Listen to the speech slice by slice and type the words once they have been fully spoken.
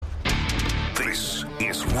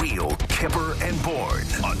is Real Kipper and Bourne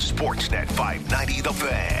on Sportsnet 590 The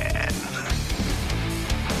Fan.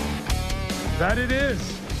 That it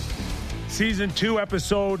is. Season 2,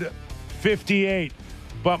 episode 58.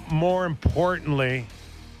 But more importantly,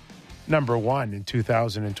 number 1 in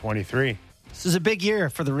 2023. This is a big year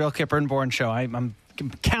for the Real Kipper and Bourne show. I'm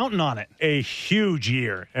counting on it. A huge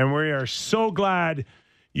year. And we are so glad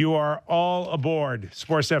you are all aboard.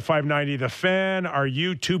 Sportsnet 590 The Fan. Our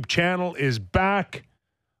YouTube channel is back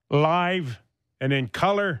live and in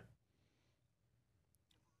color.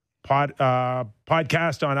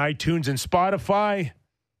 Podcast on iTunes and Spotify.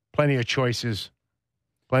 Plenty of choices.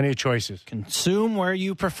 Consume where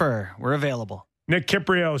you prefer. We're available. Nick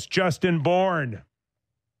Kiprios, Justin Bourne,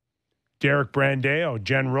 Derek Brandeo,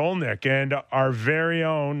 Jen Rolnick, and our very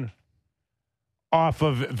own off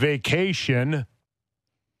of vacation.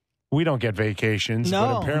 We don't get vacations, No.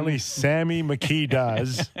 but apparently Sammy McKee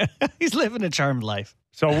does. He's living a charmed life.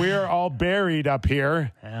 So we're all buried up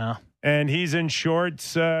here. Yeah. And he's in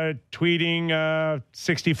shorts tweeting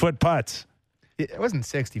 60-foot putts. It wasn't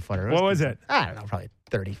 60-footer. What was it? I don't know, probably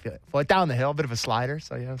 30 foot down the hill, a bit of a slider.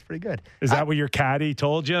 So, yeah, it was pretty good. Is that what your caddy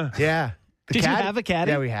told you? Yeah. Did you have a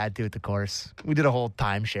caddy? Yeah, we had to at the course. We did a whole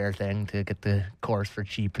timeshare thing to get the course for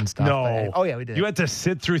cheap and stuff. No. Oh, yeah, we did. You had to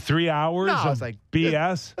sit through 3 hours No, it of was like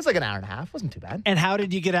BS? It was like an hour and a half. Wasn't too bad. And how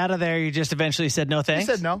did you get out of there? You just eventually said no thanks?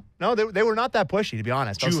 He said no. No, they were not that pushy, to be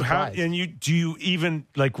honest. I was surprised. Do you even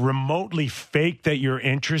like remotely fake that you're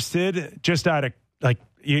interested? Just out of like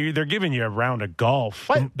they're giving you a round of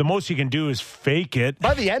golf. The most you can do is fake it.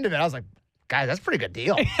 By the end of it, I was like, guys, that's a pretty good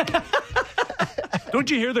deal. Don't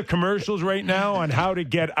you hear the commercials right now on how to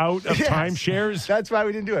get out of timeshares? That's why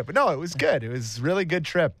we didn't do it. But no, it was good. It was a really good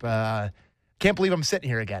trip. Can't believe I'm sitting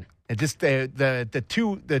here again. It just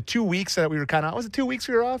the 2 weeks that we were kind of, was it 2 weeks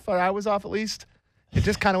we were off, or I was off at least? It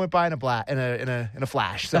just kind of went by in a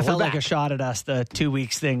flash. So that felt we're like back. a shot at us. The 2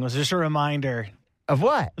 weeks thing was just a reminder Of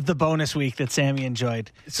what? of the bonus week that Sammy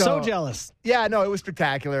enjoyed. So jealous. Yeah, no, it was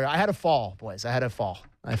spectacular. I had a fall, boys.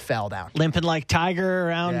 I fell down. Limping like Tiger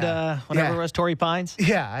around whatever it was, Torrey Pines.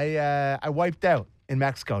 Yeah, I wiped out in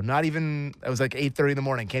Mexico. Not even, it was like 8:30 in the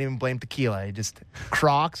morning. Can't even blame tequila. I just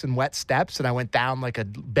Crocs and wet steps, and I went down like a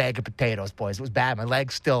bag of potatoes, boys. It was bad. My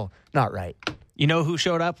leg's still not right. You know who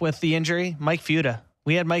showed up with the injury? Mike Fuda.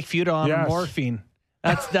 We had Mike Fuda on morphine.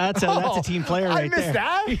 That's a team player right there.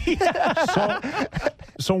 I missed that.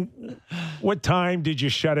 So what time did you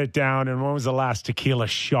shut it down, and when was the last tequila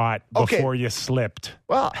shot before you slipped?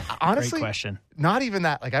 Well, honestly, Great question. Not even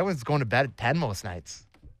that. Like, I was going to bed at 10 most nights.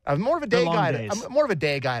 I'm more of a day guy. I'm more of a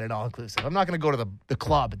day guy at an all-inclusive. I'm not going to go to the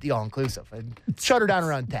club at the all-inclusive. I shut her down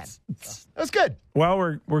around 10. So, that was good.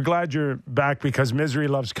 Well, we're glad you're back because misery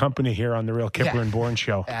loves company here on the Real Kipper and Bourne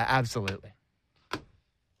show. Absolutely.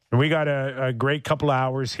 And we got a great couple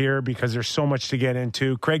hours here because there's so much to get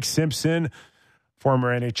into. Craig Simpson,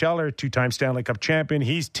 former NHLer, two-time Stanley Cup champion.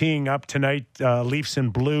 He's teeing up tonight, Leafs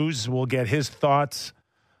and Blues. We'll get his thoughts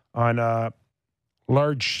on a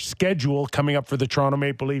large schedule coming up for the Toronto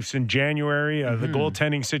Maple Leafs in January, the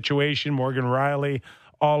goaltending situation, Morgan Rielly,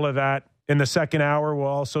 all of that. In the second hour, we'll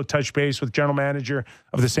also touch base with general manager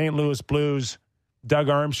of the St. Louis Blues, Doug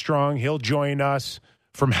Armstrong. He'll join us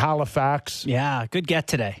from Halifax. Yeah, good get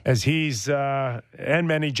today. As he's and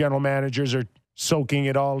many general managers are soaking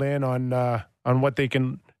it all in on what they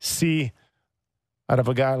can see out of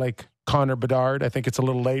a guy like Connor Bedard. I think it's a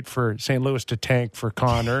little late for St. Louis to tank for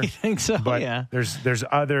Connor. You think so? But yeah. There's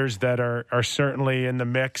others that are certainly in the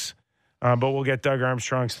mix. But we'll get Doug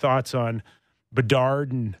Armstrong's thoughts on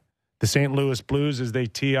Bedard and the St. Louis Blues as they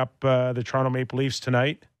tee up the Toronto Maple Leafs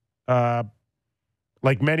tonight.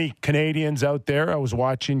 Like many Canadians out there, I was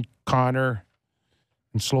watching Connor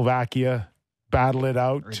and Slovakia battle it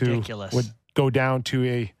out. Ridiculous. To would go down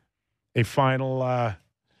to a final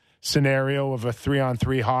scenario of a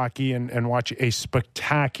 3-on-3 hockey and watch a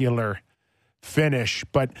spectacular finish.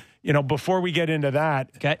 But, before we get into that,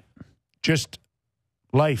 just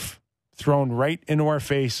life thrown right into our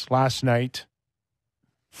face last night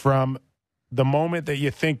from the moment that you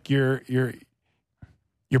think you're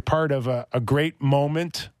part of a great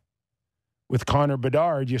moment with Connor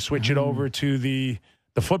Bedard. You switch it over to the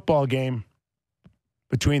football game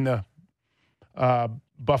between the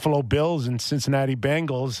Buffalo Bills and Cincinnati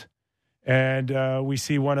Bengals, and we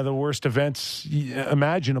see one of the worst events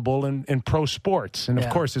imaginable in pro sports. And, of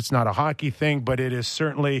course, it's not a hockey thing, but it is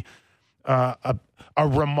certainly a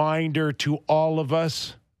reminder to all of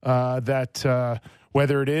us that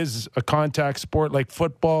whether it is a contact sport like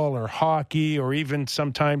football or hockey or even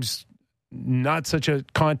sometimes not such a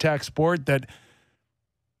contact sport, that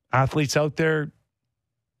athletes out there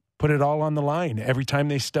put it all on the line every time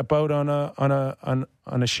they step out on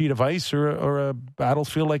a sheet of ice or a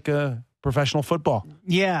battlefield like a professional football.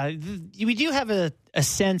 Yeah, we do have a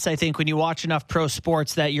sense, I think, when you watch enough pro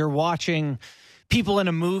sports that you're watching people in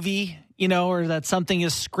a movie, or that something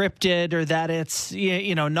is scripted or that it's,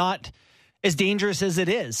 not as dangerous as it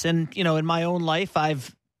is. And, in my own life,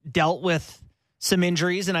 I've dealt with some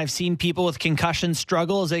injuries and I've seen people with concussions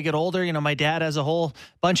struggle as they get older. My dad has a whole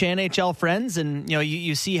bunch of NHL friends and,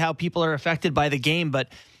 you see how people are affected by the game, but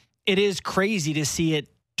it is crazy to see it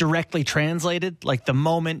directly translated, like the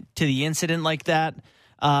moment to the incident like that.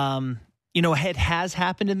 It has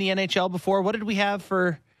happened in the NHL before. What did we have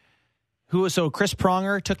for so Chris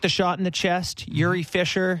Pronger took the shot in the chest, Yuri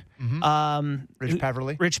Fisher,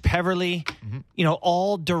 Rich Peverly,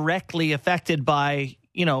 all directly affected by,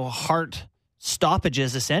 heart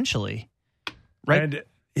stoppages essentially. Right. And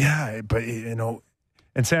but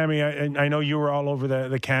and Sammy, I know you were all over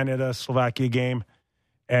the Canada-Slovakia game,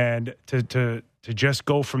 and to just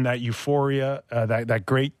go from that euphoria, that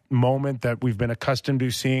great moment that we've been accustomed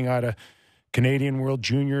to seeing out of Canadian World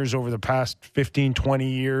Juniors over the past 15, 20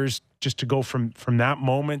 years, just to go from that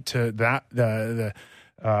moment to that the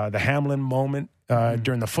Hamlin moment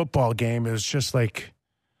during the football game, it was just like,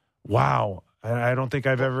 wow. I don't think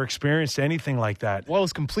I've ever experienced anything like that. Well, I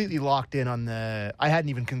was completely locked in on I hadn't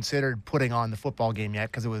even considered putting on the football game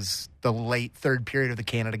yet because it was the late third period of the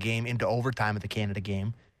Canada game into overtime of the Canada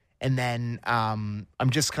game. And then I'm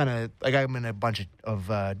just kind of like, I'm in a bunch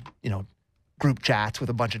of group chats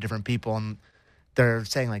with a bunch of different people, and they're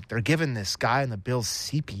saying like they're giving this guy in the Bills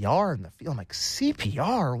CPR in the field. I'm like,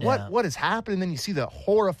 CPR? What is happening? And then you see the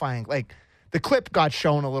horrifying, like, the clip got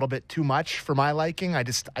shown a little bit too much for my liking. I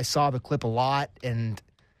saw the clip a lot, and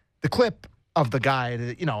the clip of the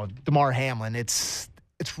guy, Damar Hamlin, it's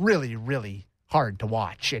really, really hard to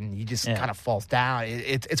watch, and he just kind of falls down.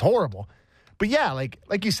 It's horrible. But yeah,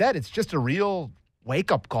 like you said, it's just a real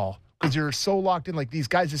wake-up call because you're so locked in. Like, these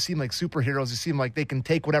guys just seem like superheroes. They seem like they can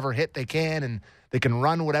take whatever hit they can, and they can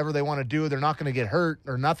run whatever they want to do. They're not going to get hurt,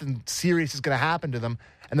 or nothing serious is going to happen to them.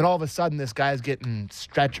 And then all of a sudden, this guy's getting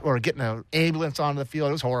stretched or getting an ambulance onto the field.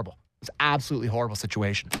 It was horrible. It was an absolutely horrible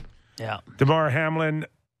situation. Yeah. Damar Hamlin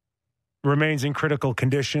remains in critical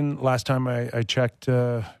condition. Last time I checked.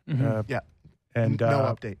 And no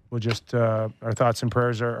update. We'll just our thoughts and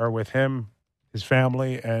prayers are with him, his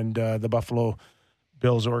family, and the Buffalo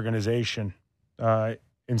Bills organization.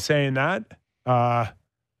 In saying that,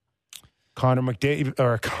 Connor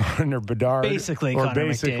Bedard, basically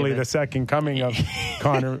McDavid. The second coming of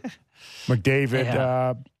Connor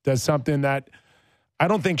McDavid, does something that I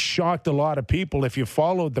don't think shocked a lot of people. If you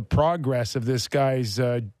followed the progress of this guy's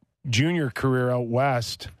junior career out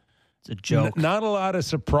west, it's a joke. Not a lot of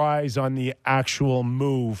surprise on the actual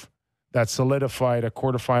move that solidified a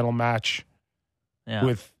quarterfinal match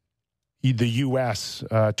with the U.S.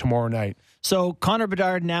 Tomorrow night. So Connor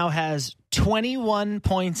Bedard now has 21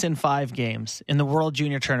 points in 5 games in the World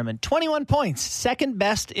Junior Tournament. 21 points. Second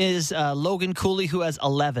best is Logan Cooley, who has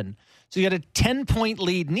 11. So you got a 10-point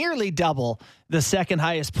lead, nearly double the second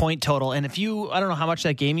highest point total. And I don't know how much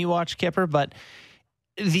that game you watched, Kipper, but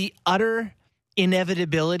the utter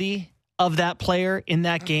inevitability of that player in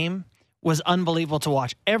that game was unbelievable to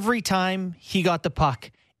watch. Every time he got the puck,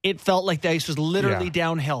 it felt like the ice was literally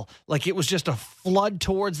downhill. Like it was just a flood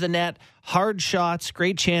towards the net, hard shots,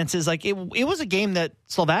 great chances. Like it was a game that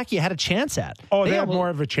Slovakia had a chance at. Oh, they had more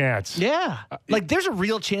of a chance. Yeah. Like there's a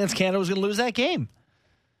real chance Canada was going to lose that game.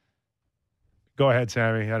 Go ahead,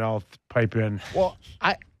 Sammy, and I'll pipe in. Well,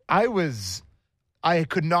 I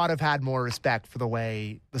could not have had more respect for the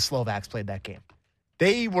way the Slovaks played that game.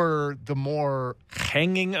 They were the more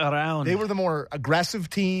hanging around. They were the more aggressive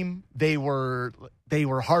team. They were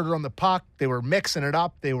harder on the puck. They were mixing it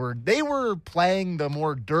up. They were playing the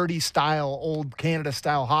more dirty style, old Canada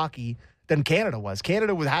style hockey than Canada was.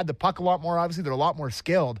 Canada had the puck a lot more. Obviously, they're a lot more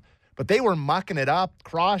skilled, but they were mucking it up,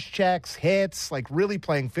 cross checks, hits, like really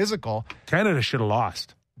playing physical. Canada should have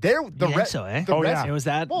lost. It was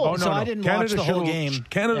that. I didn't watch the whole game.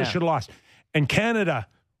 Canada should have lost, and Canada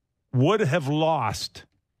would have lost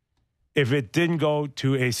if it didn't go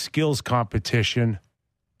to a skills competition.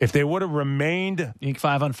 If they would have remained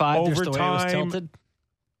 5-on-5 overtime, just the way it was tilted.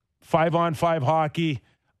 5-on-5 hockey,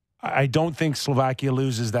 I don't think Slovakia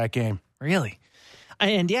loses that game. Really?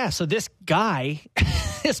 And so this guy,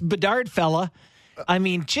 this Bedard fella,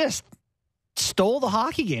 just stole the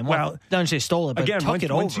hockey game. Well, don't say stole it, but again, took it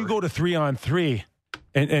over. Once you go to 3-on-3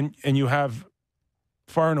 and you have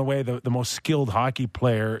far and away the most skilled hockey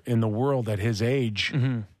player in the world at his age,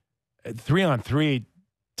 3-on-3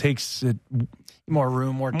 takes it More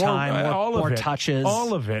room, more time, more of it, touches.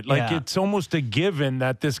 all of it. Like it's almost a given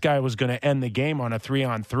that this guy was going to end the game on a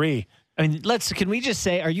 3-on-3. I mean, can we just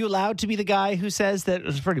say, are you allowed to be the guy who says that it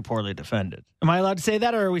was pretty poorly defended? Am I allowed to say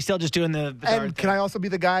that, or are we still just doing the And can I also be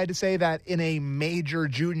the guy to say that in a major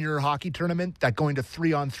junior hockey tournament, that going to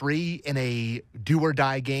 3-on-3 in a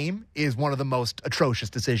do-or-die game is one of the most atrocious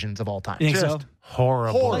decisions of all time. You think Just so?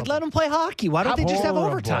 horrible. Like, let them play hockey. Why don't they just have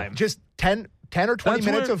Horrible. overtime? Just 10 or 20 That's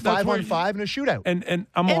minutes where- of that's where 5-on-5 in a shootout. And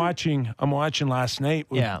I'm watching last night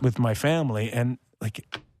with my family, and like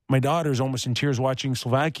my daughter's almost in tears watching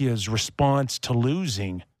Slovakia's response to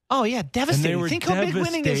losing. Oh, yeah, devastating. were Think how big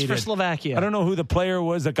winning is for devastated. Slovakia. I don't know who the player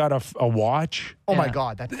was that got a watch. Oh, my Yeah.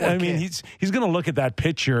 God. That poor I mean, kid. he's going to look at that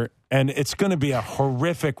picture, and it's going to be a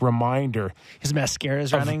horrific reminder His mascara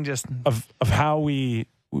is running just... of how we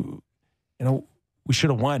should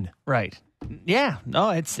have won. Right. Yeah. No,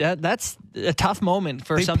 it's that's a tough moment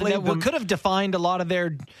for They something played that them- could have defined a lot of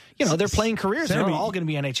their, their playing careers. They're Sammy, all going to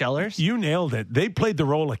be NHLers. You nailed it. They played the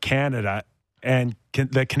role of Canada, and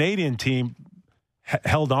the Canadian team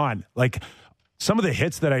held on. Like some of the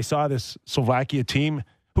hits that I saw this Slovakia team,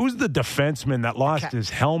 who's the defenseman that lost his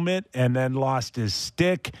helmet and then lost his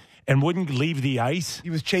stick and wouldn't leave the ice? He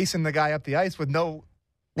was chasing the guy up the ice with no...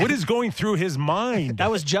 What is going through his mind? That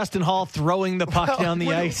was Justin Hall throwing the puck down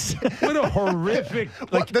the ice. What a horrific...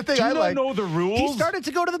 Like, the thing do you I not like- know the rules? He started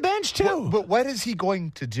to go to the bench, too. But what is he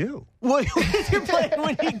going to do? What is your plan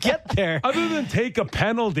when you get there? Other than take a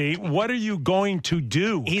penalty, what are you going to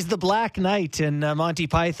do? He's the Black Knight in Monty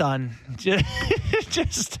Python.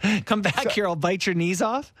 Just come back here, I'll bite your knees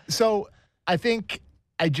off. So I think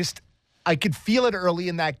I could feel it early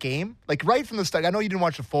in that game. Like right from the start. I know you didn't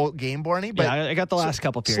watch the full game, Barney, but Yeah, I got the last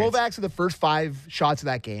couple periods. Slovaks are the first 5 shots of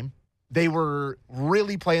that game. They were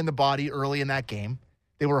really playing the body early in that game.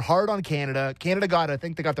 They were hard on Canada. I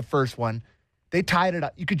think they got the first one. They tied it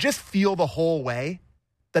up. You could just feel the whole way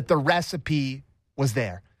that the recipe was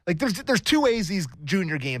there. Like there's 2 ways these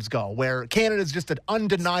junior games go, where Canada's just an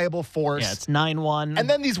undeniable force. Yeah, it's 9-1. And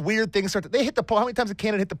then these weird things start. They hit the post. How many times did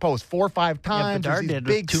Canada hit the post? 4 or 5 times. Bedard There's these did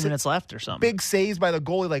with 2 minutes left or something. Big saves by the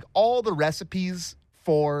goalie. Like all the recipes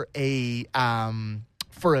for a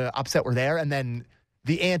upset were there, and then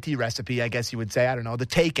the anti-recipe, I guess you would say, I don't know, the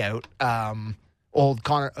takeout. Old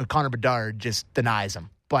Connor Bedard just denies him.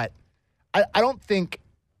 But I don't think.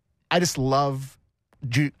 I just love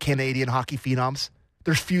Canadian hockey phenoms.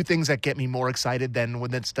 There's few things that get me more excited than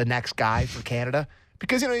when it's the next guy for Canada,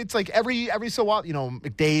 because it's like every so often,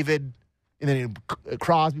 McDavid and then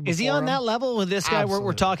Crosby. Is he before on him. that level with this guy? We're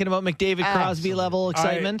Absolutely. talking about McDavid, Crosby Absolutely. level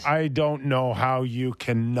excitement. I don't know how you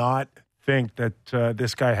cannot think that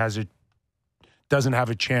this guy doesn't have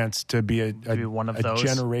a chance to be be one of a those.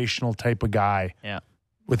 generational type of guy. Yeah.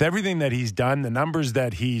 With everything that he's done, the numbers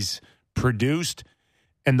that he's produced,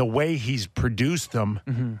 and the way he's produced them,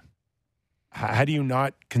 Mm-hmm. how do you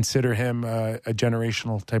not consider him a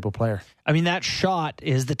generational type of player? I mean, that shot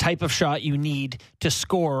is the type of shot you need to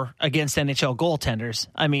score against NHL goaltenders.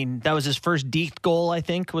 I mean, that was his first deked goal, I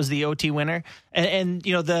think, was the OT winner. And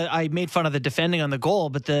I made fun of the defending on the goal,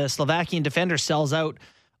 but the Slovakian defender sells out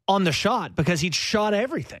on the shot because he'd shot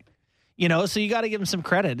everything. So you got to give him some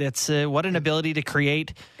credit. It's what an ability to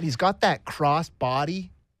create. And he's got that cross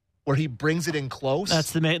body where he brings it in close.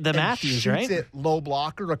 That's the and Matthews, shoots right? it low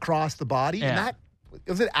blocker across the body. Yeah. And that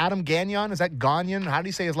was it. Adam Gagnon? Is that Gagnon? How do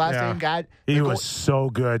you say his last name? God, He was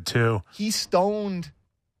so good too. He stoned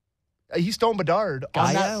Bedard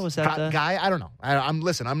on Gaia? that. Was that the- Guy? I don't know. I'm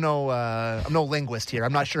no linguist here.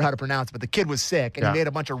 I'm not sure how to pronounce it, but the kid was sick and Yeah. he made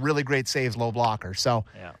a bunch of really great saves, low blocker. So,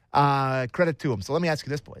 credit to him. So let me ask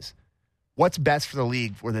you this, boys: what's best for the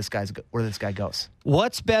league where this guy goes?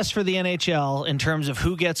 What's best for the NHL in terms of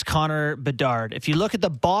who gets Connor Bedard? If you look at the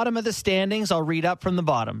bottom of the standings, I'll read up from the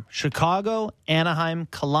bottom. Chicago, Anaheim,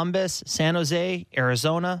 Columbus, San Jose,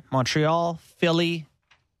 Arizona, Montreal, Philly.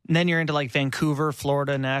 And then you're into like Vancouver,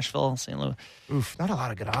 Florida, Nashville, St. Louis. Oof, not a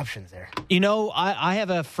lot of good options there. I have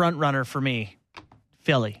a front runner for me,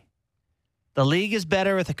 Philly. The league is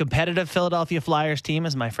better with a competitive Philadelphia Flyers team,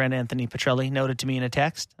 as my friend Anthony Petrelli noted to me in a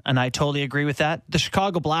text, and I totally agree with that. The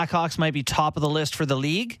Chicago Blackhawks might be top of the list for the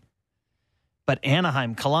league, but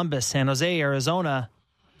Anaheim, Columbus, San Jose, Arizona,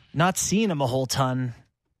 not seeing them a whole ton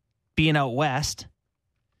being out west.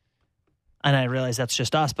 And I realize that's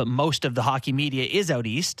just us, but most of the hockey media is out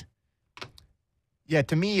east. Yeah,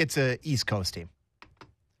 to me, it's a East Coast team.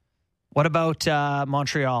 What about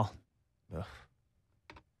Montreal?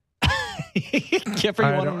 Kipper,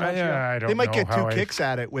 you want to I don't They might know get how two kicks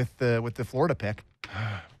at it with the Florida pick.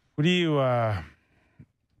 What do you?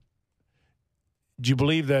 do you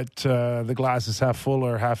believe that the glass is half full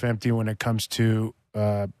or half empty when it comes to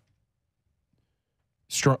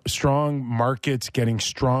strong markets getting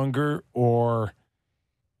stronger, or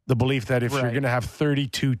the belief that if you're going to have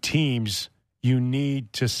 32 teams, you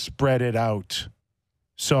need to spread it out?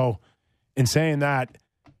 So in saying that,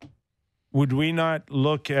 would we not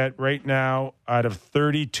look at right now, out of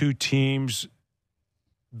 32 teams,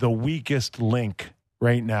 the weakest link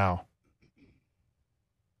right now?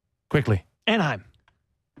 Quickly. Anaheim.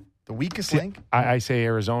 The weakest link? I say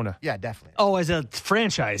Arizona. Yeah, definitely. Oh, as a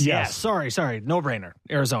franchise? Yes. Yeah. Sorry. No brainer.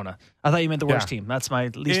 Arizona. I thought you meant the worst team. That's my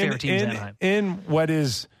least favorite team is Anaheim. In what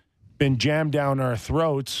has been jammed down our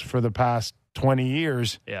throats for the past 20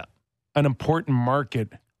 years, an important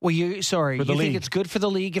market. Well, you think it's good for the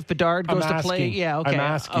league if Bedard goes to play? Yeah, okay. I'm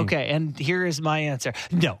asking. Okay, and here is my answer.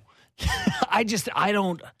 No. I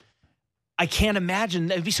can't imagine.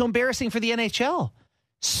 It'd be so embarrassing for the NHL.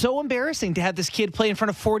 So embarrassing to have this kid play in front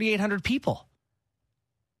of 4,800 people.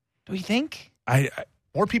 Do you think?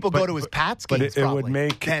 More people go to his Pats games, but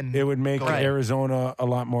it would make Arizona a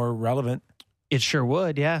lot more relevant. It sure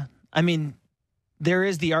would, yeah. I mean, there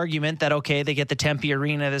is the argument that, okay, they get the Tempe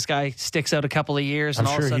Arena. This guy sticks out a couple of years. I'm and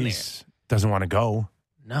all sure of a sudden he doesn't want to go.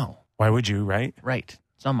 No. Why would you, right? Right.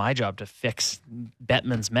 It's not my job to fix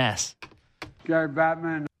Bettman's mess. Gary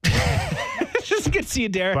Bettman. Just good to see you,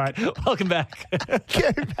 Derek. Welcome back.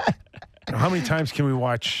 How many times can we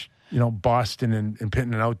watch, Boston and pit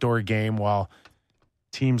in an outdoor game while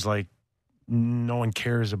teams like no one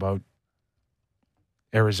cares about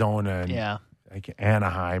Arizona and like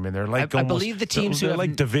Anaheim, and they're like I believe the teams they're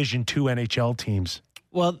like Division II NHL teams.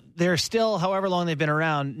 Well, they're still, however long they've been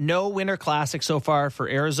around, no Winter Classic so far for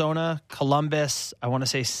Arizona, Columbus, I want to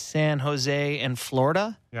say San Jose, and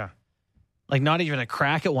Florida. Yeah. Like not even a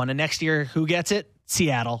crack at one. And next year, who gets it?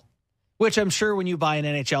 Seattle. Which I'm sure when you buy an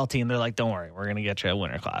NHL team, they're like, don't worry, we're going to get you a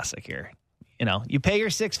Winter Classic here. You pay your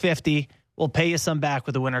 $650, we'll pay you some back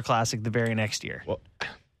with the Winter Classic the very next year.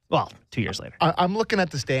 Well, 2 years later. I'm looking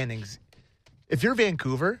at the standings. If you're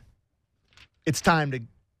Vancouver, it's time to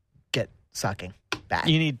get sucking back.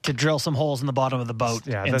 You need to drill some holes in the bottom of the boat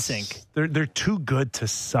and sink. They're too good to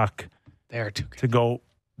suck. They're too good. To go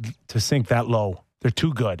to sink that low. They're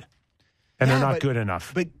too good. And they're not good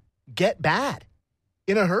enough. But get bad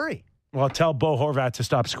in a hurry. Well, tell Bo Horvat to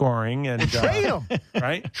stop scoring and trade him.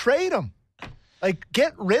 Right? Trade him.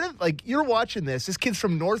 Get rid of, you're watching this. This kid's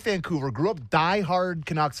from North Vancouver, grew up diehard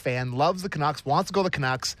Canucks fan, loves the Canucks, wants to go to the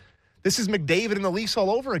Canucks. This is McDavid and the Leafs all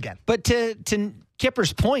over again. But to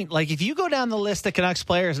Kipper's point, if you go down the list of Canucks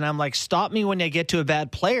players and I'm like, stop me when you get to a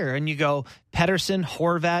bad player, and you go Pettersson,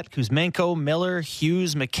 Horvat, Kuzmenko, Miller,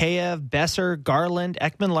 Hughes, Mikheyev, Besser, Garland,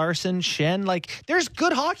 Ekman-Larsson, Schenn, there's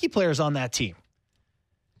good hockey players on that team.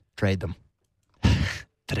 Trade them.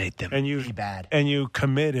 Trade them. And Be bad. And you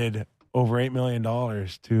committed over $8 million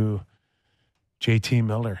to JT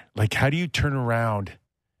Miller. How do you turn around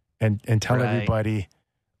and tell everybody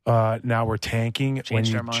now we're tanking when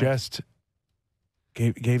you just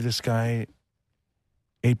gave this guy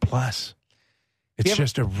A+? It's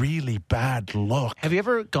just a really bad look. Have you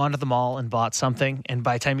ever gone to the mall and bought something, and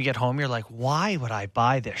by the time you get home, you're like, why would I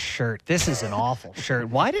buy this shirt? This is an awful shirt.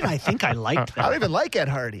 Why did I think I liked that? I don't even like Ed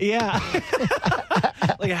Hardy. Yeah.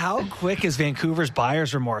 How quick is Vancouver's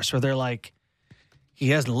buyer's remorse, where they're like, he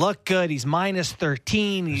doesn't look good. He's minus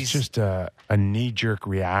 13. It's just a knee-jerk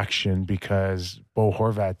reaction because Bo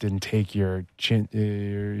Horvat didn't take your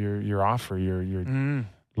offer, your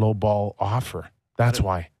low ball offer. That's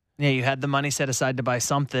why. Yeah, you had the money set aside to buy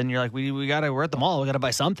something. You're like, we're at the mall. We got to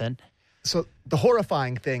buy something. So the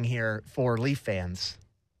horrifying thing here for Leaf fans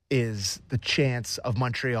is the chance of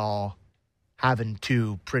Montreal having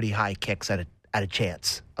two pretty high kicks at a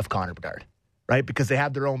chance of Connor Bedard, right? Because they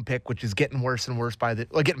have their own pick, which is getting worse and worse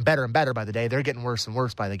getting better and better by the day. They're getting worse and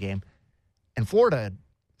worse by the game. And Florida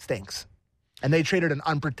stinks. And they traded an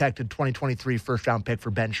unprotected 2023 first-round pick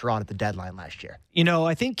for Ben Sherrod at the deadline last year.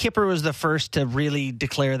 I think Kipper was the first to really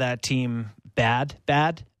declare that team bad,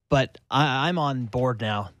 but I'm on board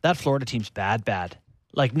now. That Florida team's bad.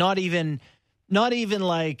 Not even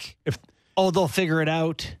they'll figure it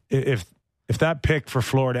out. If that pick for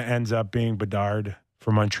Florida ends up being Bedard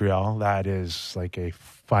for Montreal, that is like a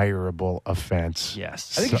fireable offense.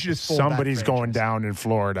 Yes. I think you should just fold somebody's that going down in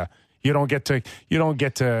Florida. You don't get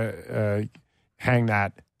to hang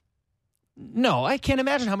that. No, I can't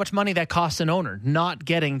imagine how much money that costs an owner not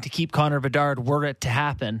getting to keep Connor Bedard were it to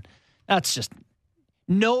happen. That's just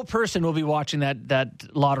no person will be watching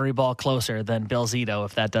that lottery ball closer than Bill Zito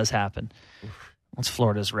if that does happen. What's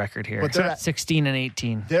Florida's record here? But they're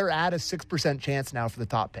 16-18. They're at a 6% chance now for the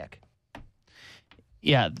top pick.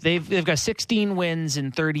 Yeah, they've got 16 wins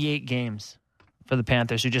in 38 games for the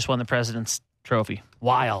Panthers, who just won the President's Trophy.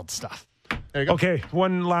 Wild stuff. There you go. Okay,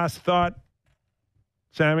 one last thought.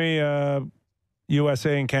 Sammy,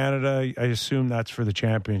 USA and Canada, I assume that's for the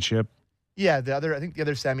championship. Yeah, I think the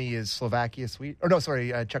other semi is Slovakia, Sweden. Or no,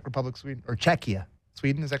 sorry, Czech Republic, Sweden. Or Czechia,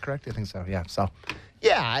 Sweden. Is that correct? I think so, yeah. So,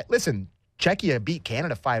 yeah, listen, Czechia beat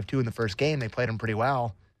Canada 5-2 in the first game. They played them pretty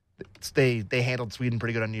well. They handled Sweden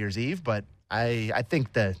pretty good on New Year's Eve, but I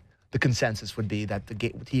think the consensus would be that the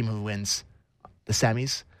team who wins the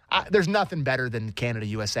semis, there's nothing better than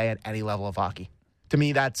Canada-USA at any level of hockey. To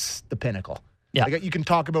me, that's the pinnacle. Yeah. Like, you can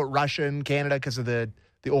talk about Russia and Canada because of the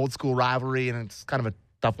old school rivalry, and it's kind of a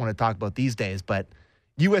tough one to talk about these days, but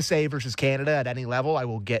USA versus Canada at any level, I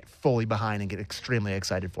will get fully behind and get extremely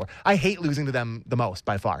excited for. I hate losing to them the most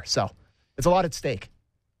by far, so it's a lot at stake.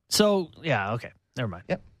 So, yeah, okay. Never mind.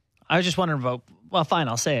 Yep. I was just wondering about, well, fine,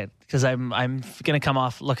 I'll say it, because I'm going to come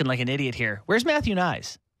off looking like an idiot here. Where's Matthew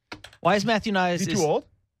Nyes? Why is Matthew Nyes... Is he too old?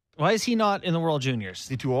 Why is he not in the World Juniors? Is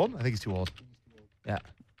he too old? I think he's too old. Yeah.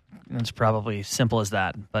 It's probably simple as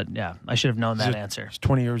that, but yeah, I should have known that answer. He's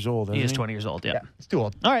 20 years old, isn't He is 20 years old, yeah. He's too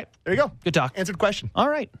old. All right. There you go. Good talk. Answered question. All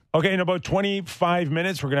right. Okay, in about 25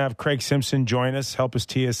 minutes, we're going to have Craig Simpson join us, help us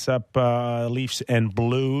tee us up Leafs and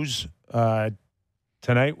Blues.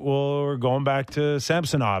 Tonight, we're going back to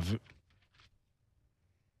Samsonov.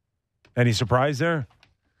 Any surprise there?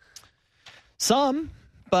 Some,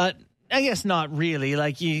 but I guess not really.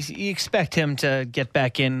 Like, you expect him to get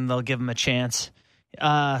back in. They'll give him a chance.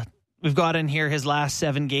 We've got in here his last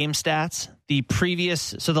 7 game stats.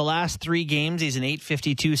 The last 3 games, he's an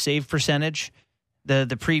 .852 save percentage.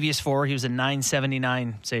 The previous 4, he was a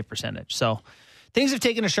 .979 save percentage. So things have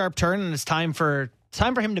taken a sharp turn, and it's time for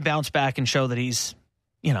him to bounce back and show that he's,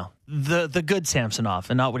 the good Samsonov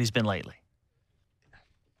and not what he's been lately.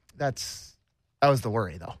 That was the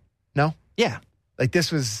worry, though. No? Yeah. Like,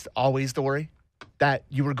 this was always the worry that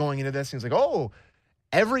you were going into this. And he was like, oh,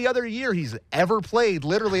 every other year he's ever played,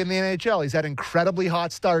 literally in the NHL, he's had incredibly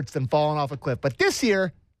hot starts and fallen off a cliff. But this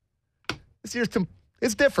year's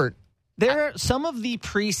it's different. Some of the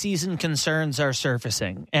preseason concerns are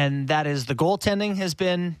surfacing, and that is the goaltending has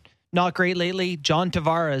been not great lately. John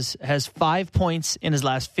Tavares has 5 points in his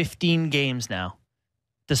last 15 games now,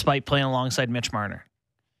 despite playing alongside Mitch Marner.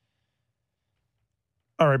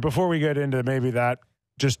 All right, before we get into maybe that,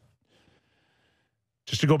 just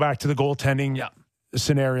to go back to the goaltending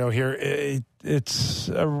scenario here, it's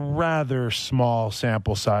a rather small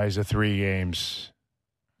sample size of 3 games.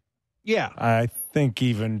 Yeah. I think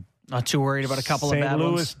even... Not too worried about a couple of bad St.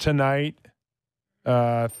 Louis ones. tonight,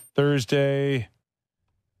 Thursday...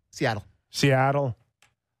 Seattle.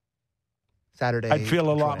 Saturday. I'd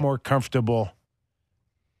feel a lot more comfortable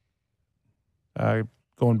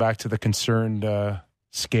going back to the concerned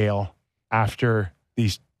scale after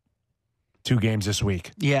these 2 games this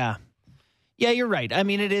week. Yeah. Yeah, you're right. I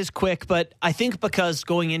mean, it is quick, but I think because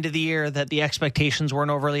going into the year that the expectations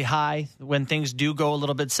weren't overly high, when things do go a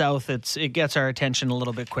little bit south, it gets our attention a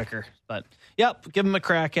little bit quicker. But, yep, give them a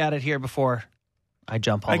crack at it here before I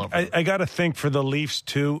jump all over. I got to think for the Leafs,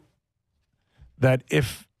 too, that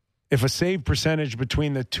if a save percentage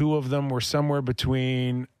between the two of them were somewhere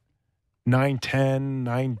between 910,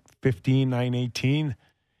 915, 918,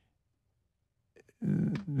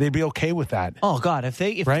 they'd be okay with that. Oh, God.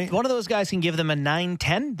 If right? one of those guys can give them a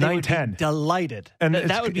 910, they would be delighted. And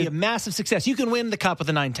that would be a massive success. You can win the Cup with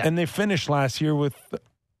a 910. And they finished last year with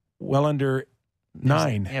well under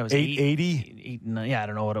 9. It was 880. I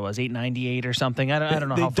don't know what it was, 898 or something. I don't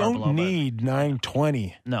know how far below. They don't need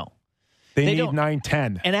 920. No. They need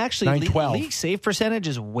 910. And actually, 912. league save percentage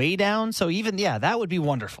is way down. So even, that would be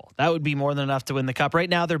wonderful. That would be more than enough to win the Cup. Right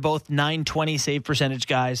now, they're both 920 save percentage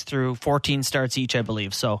guys through 14 starts each, I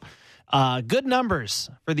believe. So good numbers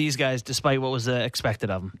for these guys, despite what was expected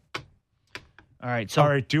of them. All right.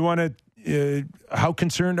 Do you want to, how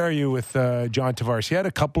concerned are you with John Tavares? He had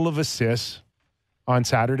a couple of assists on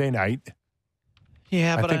Saturday night.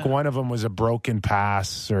 Yeah, I think one of them was a broken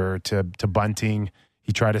pass or to Bunting.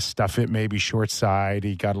 He tried to stuff it maybe short side.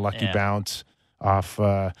 He got a lucky bounce off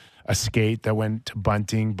a skate that went to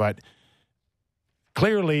Bunting. But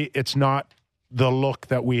clearly it's not the look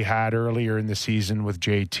that we had earlier in the season with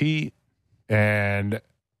JT. And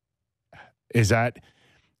is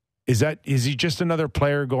he just another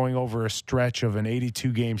player going over a stretch of an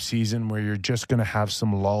 82-game season where you're just going to have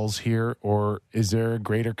some lulls here? Or is there a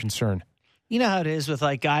greater concern? You know how it is with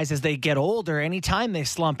guys as they get older. Anytime they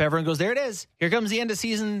slump, everyone goes, there it is. Here comes the end of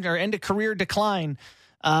season or end of career decline.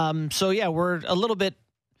 We're a little bit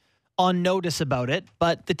on notice about it,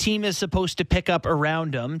 but the team is supposed to pick up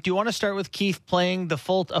around him. Do you want to start with Keith playing a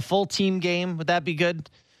full team game? Would that be good?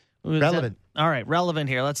 Relevant. All right, relevant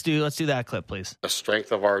here. Let's do that clip, please. The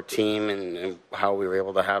strength of our team and how we were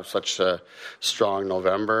able to have such a strong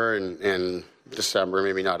November and December,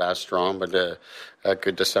 maybe not as strong, but a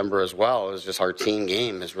good December as well. It was just our team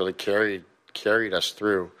game has really carried us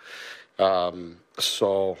through.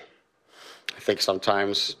 So I think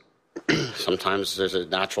sometimes there's a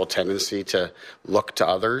natural tendency to look to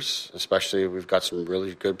others, especially we've got some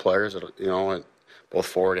really good players, both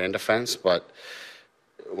forward and defense, but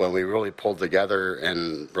when we really pulled together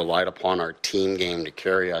and relied upon our team game to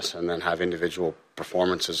carry us and then have individual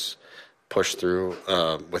performances push through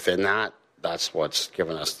within that, that's what's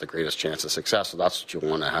given us the greatest chance of success. So that's what you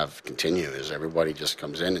want to have continue, is everybody just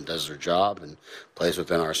comes in and does their job and plays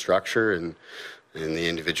within our structure, and the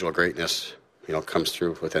individual greatness, comes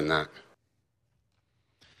through within that.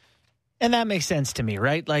 And that makes sense to me,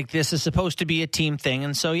 right? Like, this is supposed to be a team thing.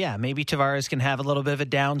 And so, yeah, maybe Tavares can have a little bit of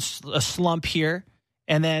a slump here.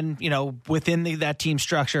 And then, within that team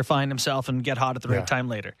structure, find himself and get hot at the right time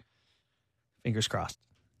later. Fingers crossed.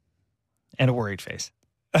 And a worried face.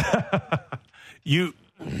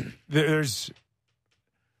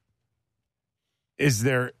 Is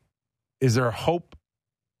there hope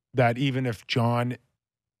that even if John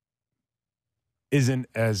isn't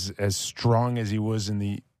as strong as he was in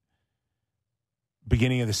the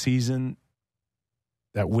beginning of the season,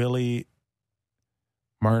 that Willie,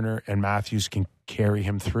 Marner, and Matthews can carry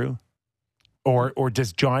him through? Or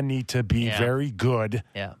does John need to be very good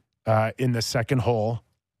in the second hole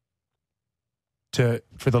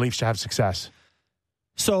for the Leafs to have success?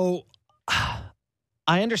 So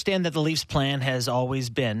I understand that the Leafs' plan has always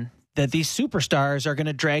been that these superstars are going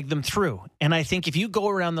to drag them through. And I think if you go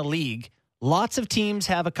around the league, lots of teams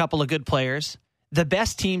have a couple of good players. The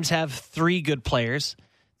best teams have 3 good players.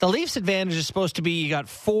 The Leafs' advantage is supposed to be you got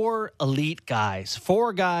 4 elite guys,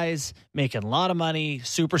 4 guys making a lot of money,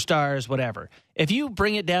 superstars, whatever. If you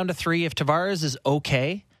bring it down to 3, if Tavares is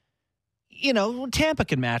okay, Tampa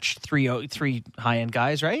can match 3 high-end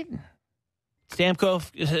guys, right? Stamkos,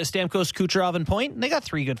 Kucherov, and Point, they got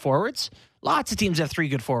 3 good forwards. Lots of teams have 3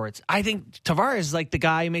 good forwards. I think Tavares is like the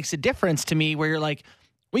guy who makes a difference to me, where you're like,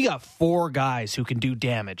 we got 4 guys who can do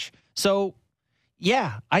damage. So,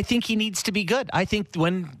 yeah, I think he needs to be good. I think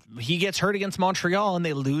when he gets hurt against Montreal and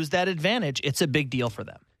they lose that advantage, it's a big deal for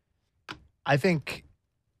them. I think,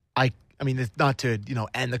 I mean, it's not to,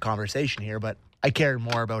 end the conversation here, but I care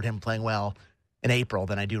more about him playing well in April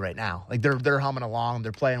than I do right now. Like, they're humming along.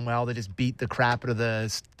 They're playing well. They just beat the crap out of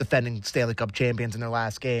the defending Stanley Cup champions in their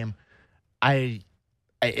last game.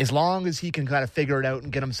 As long as he can kind of figure it out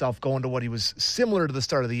and get himself going to what he was similar to the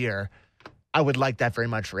start of the year, I would like that very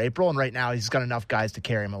much for April. And right now, he's got enough guys to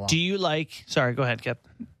carry him along. Do you like... Sorry, go ahead, Kip.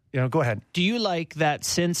 Go ahead. Do you like that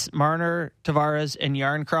since Marner, Tavares, and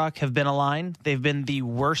Järnkrok have been aligned, they've been the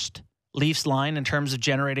worst Leafs line in terms of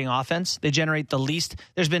generating offense? They generate the least.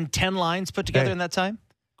 There's been 10 lines put together in that time.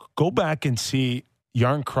 Go back and see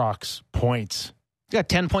Järnkrok's points. He got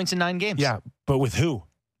 10 points in 9 games. Yeah, but with who?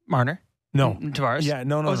 Marner. No. Tavares. Yeah,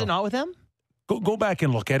 no. Was it not with them? Go back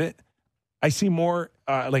and look at it. I see more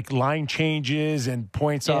like line changes and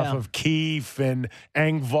points off of Keefe and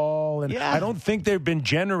Engvall. And I don't think they've been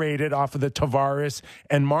generated off of the Tavares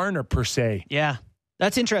and Marner per se. Yeah.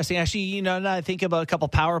 That's interesting. Actually, now I think about a couple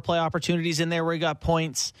power play opportunities in there where he got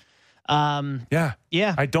points. Yeah.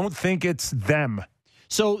 I don't think it's them.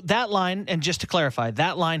 So that line, and just to clarify,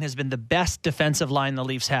 that line has been the best defensive line the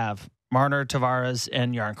Leafs have. Marner, Tavares,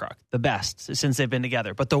 and Järnkrok. The best since they've been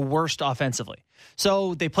together, but the worst offensively.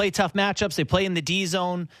 So they play tough matchups. They play in the D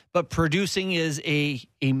zone, but producing is a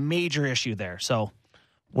major issue there. So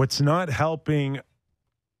what's not helping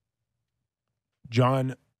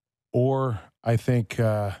John or I think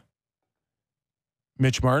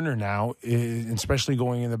Mitch Marner now, especially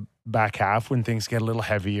going in the back half when things get a little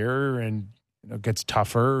heavier and gets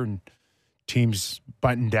tougher and teams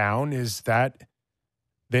button down, is that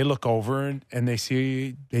they look over and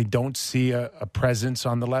they don't see a presence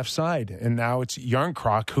on the left side. And now it's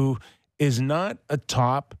Järnkrok, who is not a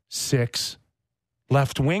top 6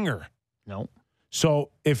 left winger. No.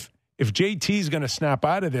 So if JT is going to snap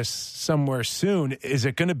out of this somewhere soon, is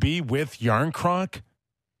it going to be with Järnkrok?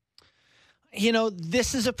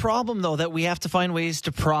 This is a problem, though, that we have to find ways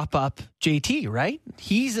to prop up JT, right?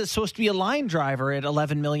 He's supposed to be a line driver at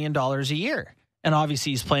 $11 million a year. And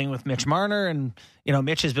obviously he's playing with Mitch Marner, and,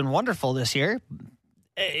 Mitch has been wonderful this year.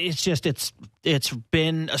 It's just, it's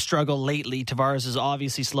been a struggle lately. Tavares has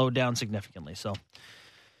obviously slowed down significantly. So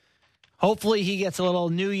hopefully he gets a little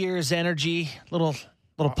New Year's energy, little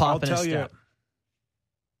Little pop in his step.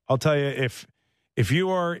 I'll tell you, if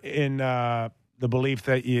you are in the belief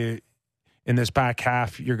that you in this back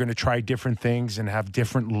half you're going to try different things and have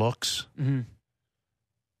different looks,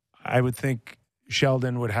 I would think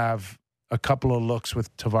Sheldon would have a couple of looks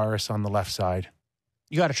with Tavares on the left side.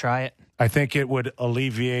 You got to try it. I think it would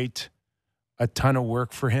alleviate a ton of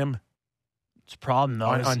work for him. It's a problem, though.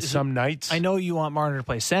 On some nights. I know you want Marner to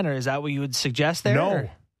play center. Is that what you would suggest there? No.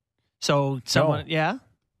 Or? So someone, yeah?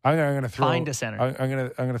 I'm going to throw. Find a center.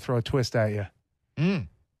 I'm going to throw a twist at you.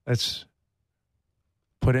 Let's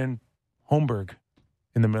put in Holmberg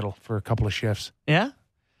in the middle for a couple of shifts. Yeah?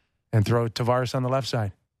 And throw Tavares on the left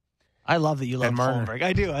side. I love that you love Holmberg.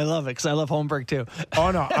 I do. I love it because I love Holmberg too.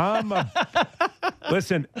 Oh, no.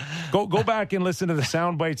 Listen, go back and listen to the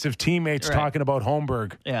sound bites of teammates talking about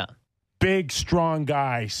Holmberg. Yeah. Big, strong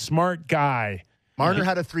guy, smart guy. Marner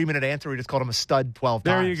had a 3-minute answer. We just called him a stud 12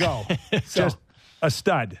 times. There you go. Just a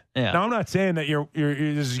stud. Yeah. Now, I'm not saying that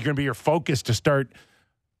this is going to be your focus to start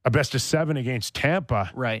a best of 7 against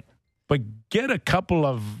Tampa. Right. But get a couple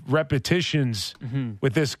of repetitions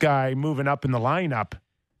with this guy moving up in the lineup.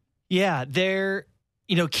 Yeah,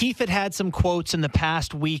 Keith had some quotes in the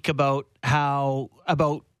past week about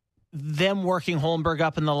them working Holmberg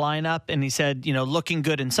up in the lineup, and he said, looking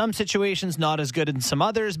good in some situations, not as good in some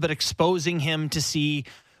others, but exposing him to see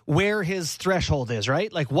where his threshold is,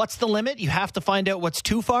 right? Like, what's the limit? You have to find out what's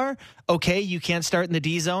too far. Okay, you can't start in the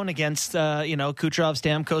D zone against, Kucherov,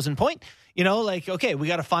 Stamkos, and Point. Okay, we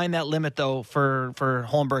got to find that limit, though, for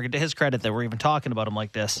Holmberg. To his credit that we're even talking about him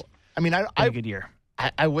like this. I mean, a good year.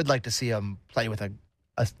 I would like to see him play with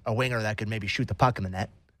a winger that could maybe shoot the puck in the net.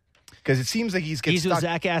 Because it seems like he's with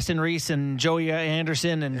Zach Aston Reese and Joey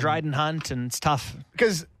Anderson and Dryden Hunt, and it's tough.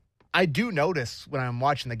 Because I do notice when I'm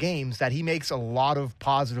watching the games that he makes a lot of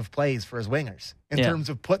positive plays for his wingers in terms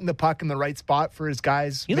of putting the puck in the right spot for his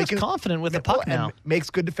guys. He looks confident with the puck now. And makes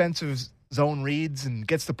good defensive zone reads and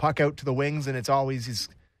gets the puck out to the wings, and it's always he's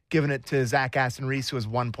giving it to Zach Aston Reese, who has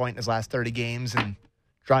 1 point in his last 30 games, and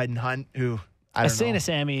Dryden Hunt, who I was saying to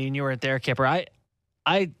Sammy, and you weren't there, Kipper,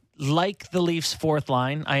 I like the Leafs' fourth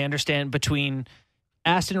line. I understand between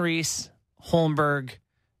Aston Reese, Holmberg,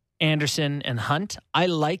 Anderson, and Hunt. I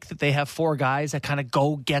like that they have 4 guys that kind of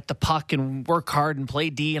go get the puck and work hard and play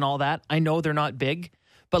D and all that. I know they're not big,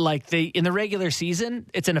 but in the regular season,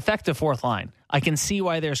 it's an effective fourth line. I can see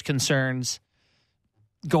why there's concerns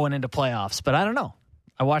going into playoffs, but I don't know.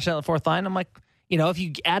 I watched that fourth line. I'm like, if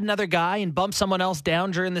you add another guy and bump someone else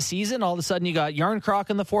down during the season, all of a sudden you got Yarncroc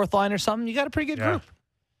in the fourth line or something. You got a pretty good group.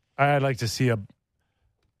 I'd like to see an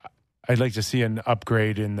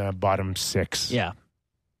upgrade in the bottom 6. Yeah.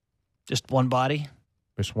 Just one body?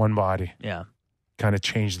 Just one body. Yeah. Kind of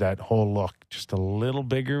change that whole look. Just a little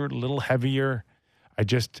bigger, a little heavier. I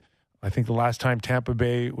think the last time Tampa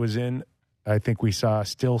Bay was in, I think we saw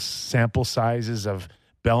still sample sizes of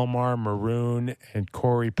Belmar, Maroon, and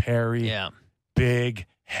Corey Perry. Yeah. Big,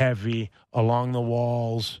 heavy, along the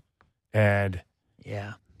walls, and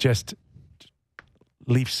just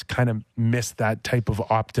Leafs kind of missed that type of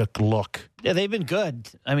optic look. Yeah, they've been good.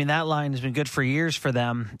 I mean, that line has been good for years for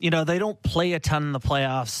them. They don't play a ton in the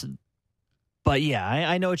playoffs, but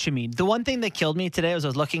I know what you mean. The one thing that killed me today was I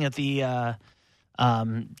was looking at the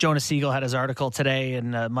Jonas Siegel had his article today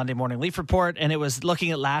in Monday Morning Leaf Report, and it was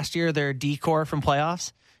looking at last year, their D-core from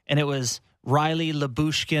playoffs, and it was Riley,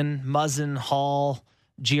 Lyubushkin, Muzzin, Hall,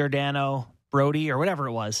 Giordano, Brody, or whatever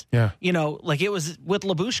it was. Yeah. It was with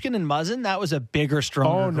Lyubushkin and Muzzin, that was a bigger,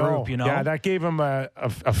 stronger group, Yeah, that gave him a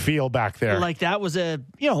feel back there. That was it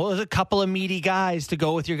was a couple of meaty guys to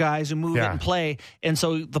go with your guys who move it and play. And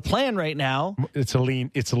so the plan right now. It's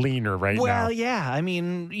leaner right now. Well, yeah. I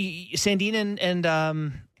mean, Sandin and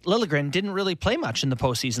Liljegren didn't really play much in the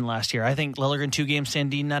postseason last year. I think Liljegren 2 games,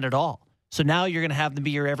 Sandin not at all. So now you're going to have them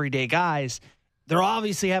be your everyday guys. They're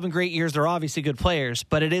obviously having great years. They're obviously good players,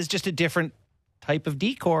 but it is just a different type of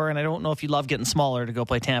decor, and I don't know if you love getting smaller to go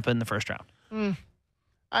play Tampa in the first round.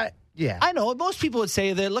 I know. Most people would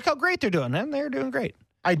say that, look how great they're doing, and they're doing great.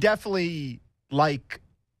 I definitely like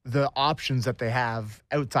the options that they have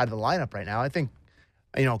outside of the lineup right now. I think,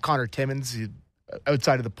 Connor Timmins,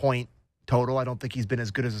 outside of the point total, I don't think he's been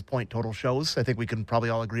as good as his point total shows. I think we can probably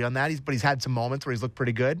all agree on that. But he's had some moments where he's looked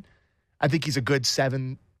pretty good. I think he's a good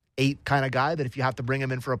 7-8 kind of guy that if you have to bring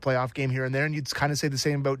him in for a playoff game here and there, and you'd kind of say the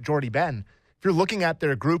same about Jordy Ben. If you're looking at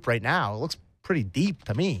their group right now, it looks pretty deep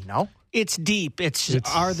to me, no? It's deep.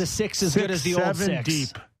 Are the 6 as good as the old 6? Deep,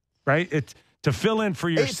 right? It's to fill in for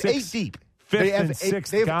your 6. 8 deep. 5th and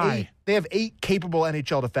 6th guy. They have 8 capable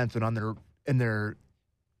NHL defensemen in their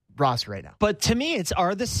roster right now. But to me,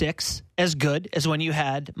 are the 6 as good as when you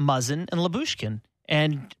had Muzzin and Lyubushkin?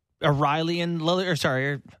 and Riley and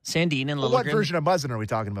Sandin and Liljegren. What version of Muzzin are we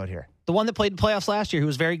talking about here? The one that played the playoffs last year, who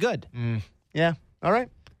was very good. Yeah. All right.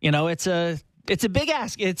 It's a big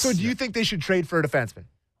ask. So do you think they should trade for a defenseman?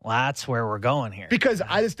 Well, that's where we're going here. Because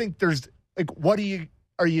I just think there's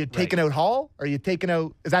are you taking out Hall? Are you taking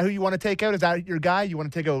out? Is that who you want to take out? Is that your guy? You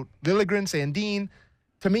want to take out Liljegren, Sandin?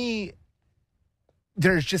 To me,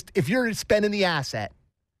 there's just, if you're spending the asset,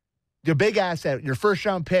 your big asset, your first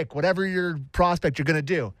round pick, whatever your prospect you're going to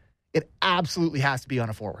do, it absolutely has to be on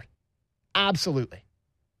a forward. Absolutely.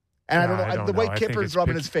 And I don't know. The way Kipper's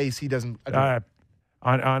rubbing his face, he doesn't agree.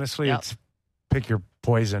 Honestly, it's pick your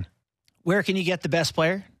poison. Where can you get the best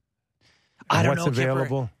player? I don't know. What's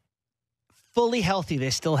available? Kipper, fully healthy, they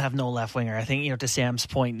still have no left winger. I think, to Sam's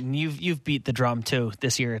point, and you've beat the drum too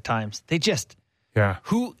this year at times. They just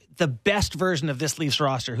who the best version of this Leafs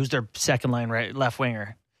roster? Who's their second line left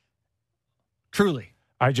winger? Truly,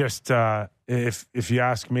 I just if you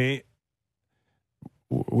ask me,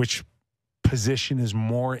 which position is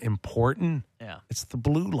more important? Yeah, it's the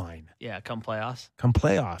blue line. Yeah, come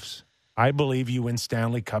playoffs. I believe you win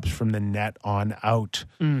Stanley Cups from the net on out,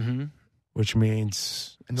 which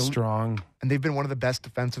means strong. And they've been one of the best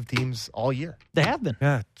defensive teams all year. They have been.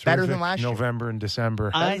 Yeah, better than last year. November and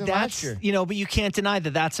December. Last year. But you can't deny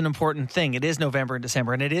that that's an important thing. It is November and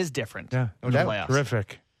December, and it is different. Yeah, no doubt. Playoffs.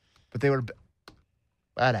 Terrific. But they were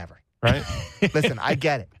whatever. Right? Listen, I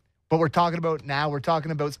get it. But we're talking about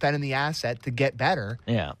spending the asset to get better.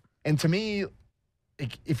 Yeah. And to me,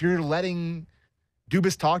 if you're letting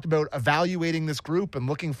Dubas talked about evaluating this group and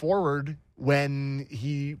looking forward when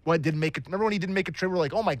he didn't make it. Remember when he didn't make a trip? We're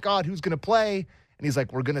like, oh my God, who's going to play? And he's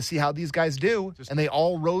like, we're going to see how these guys do. And they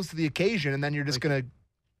all rose to the occasion. And then you're just going to,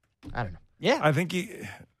 I don't know. Yeah. I think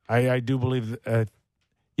I do believe that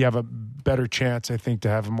you have a better chance, I think, to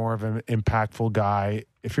have more of an impactful guy.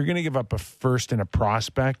 If you're going to give up a first and a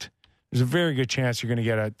prospect, there's a very good chance you're going to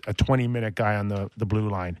get a 20-minute guy on the blue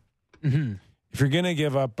line. Mm-hmm. If you're going to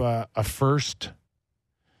give up a first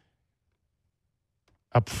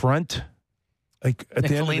up front, like at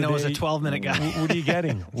the end of the day, was a 12-minute guy. What are you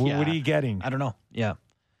getting? What are you getting? I don't know. Yeah.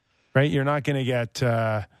 Right? You're not going to get,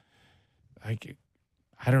 I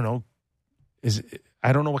don't know.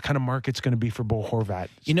 I don't know what kind of market's going to be for Bo Horvat.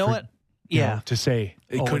 You know what? Yeah. To say.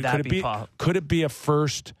 Could it be a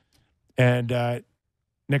first and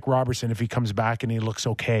Nick Robertson, if he comes back and he looks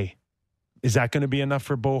okay? Is that going to be enough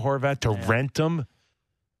for Bo Horvat to rent him?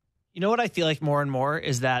 You know what I feel like more and more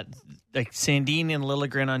is that like Sandin and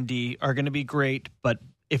Liljegren on D are going to be great, but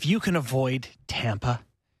if you can avoid Tampa,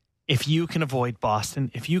 if you can avoid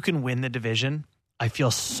Boston, if you can win the division, I feel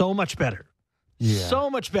so much better. Yeah. So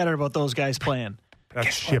much better about those guys playing.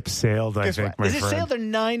 That ship sailed, I think, my friend. Is it sailed? They're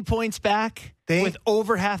 9 points back with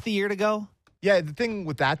over half the year to go? Yeah, the thing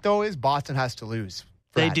with that, though, is Boston has to lose.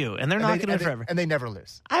 They do, and they're not going to win forever. And they never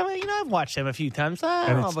lose. I've watched them a few times. I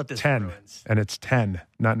don't know about this. 10, and it's 10,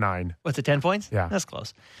 not 9. What's it, 10 points? Yeah. That's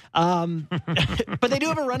close. But they do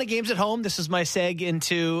have a run of games at home. This is my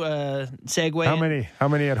segue. How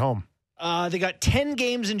many at home? They got 10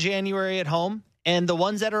 games in January at home, and the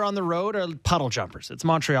ones that are on the road are puddle jumpers. It's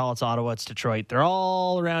Montreal, it's Ottawa, it's Detroit. They're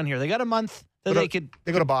all around here. They got a month that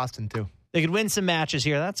they go to Boston, too. They could win some matches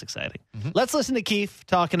here. That's exciting. Mm-hmm. Let's listen to Keefe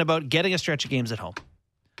talking about getting a stretch of games at home.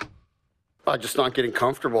 Just not getting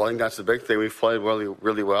comfortable. I think that's the big thing. We've played really,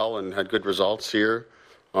 really well and had good results here.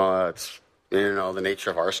 It's, the nature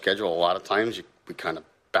of our schedule. A lot of times we kind of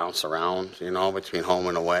bounce around, between home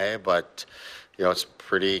and away. But, it's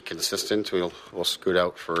pretty consistent. We'll scoot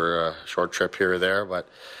out for a short trip here or there. But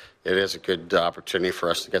it is a good opportunity for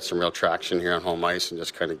us to get some real traction here on home ice and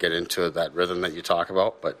just kind of get into that rhythm that you talk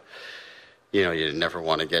about. But you never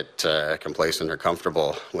want to get complacent or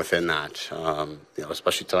comfortable within that.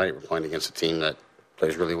 Especially tonight, we're playing against a team that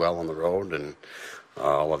plays really well on the road and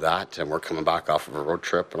all of that. And we're coming back off of a road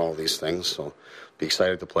trip and all these things. So be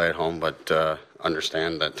excited to play at home, but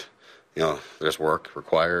understand that, there's work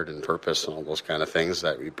required and purpose and all those kind of things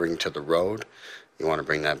that we bring to the road. You want to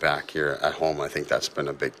bring that back here at home. I think that's been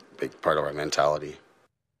a big, big part of our mentality.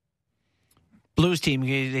 Blues team,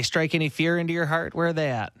 they strike any fear into your heart? Where are they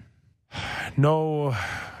at? No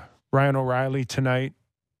Ryan O'Reilly tonight.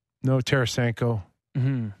 No Tarasenko.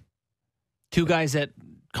 Mm-hmm. Two guys that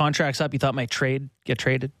contracts up you thought might get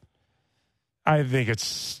traded? I think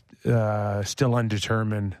it's still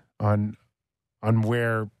undetermined on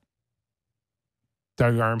where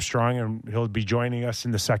Doug Armstrong, and he'll be joining us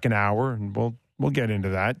in the second hour, and we'll get into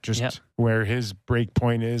that. Just where his break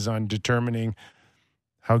point is on determining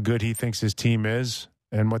how good he thinks his team is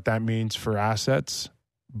and what that means for assets.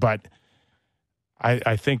 But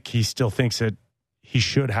I think he still thinks that he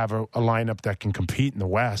should have a lineup that can compete in the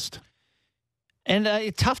West. And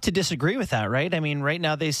tough to disagree with that, right? I mean, right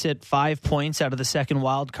now they sit 5 points out of the second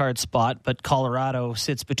wild card spot, but Colorado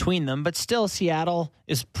sits between them. But still, Seattle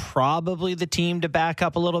is probably the team to back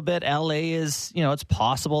up a little bit. LA is, it's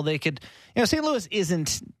possible they could. St. Louis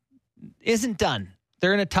isn't done.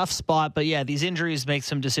 They're in a tough spot, but yeah, these injuries make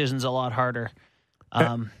some decisions a lot harder.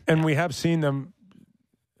 And we have seen them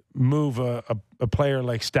move a player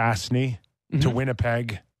like Stastny to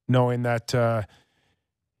Winnipeg, knowing that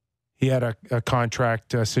he had a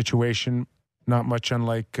contract situation, not much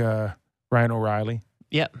unlike Ryan O'Reilly.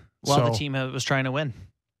 Yeah, the team was trying to win.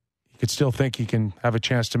 You could still think he can have a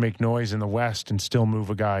chance to make noise in the West and still move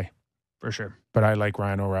a guy. For sure. But I like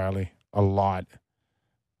Ryan O'Reilly a lot.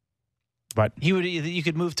 But you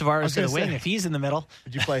could move Tavares to the wing if he's in the middle.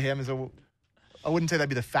 Would you play him as I wouldn't say that'd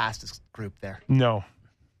be the fastest group there. No,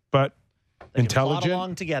 but they intelligent. Plot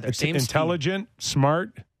along together. Same intelligent,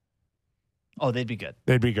 smart. Oh, they'd be good.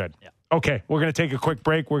 They'd be good. Yeah. Okay, we're going to take a quick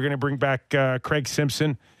break. We're going to bring back Craig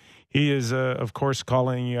Simpson. He is, of course,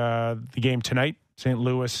 calling the game tonight, St.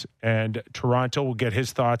 Louis and Toronto. We'll get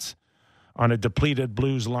his thoughts on a depleted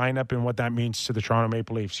Blues lineup and what that means to the Toronto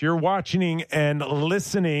Maple Leafs. You're watching and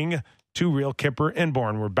listening to Real Kipper and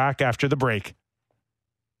Bourne. We're back after the break.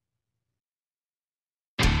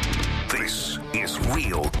 This is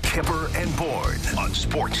Real Kipper and Bourne on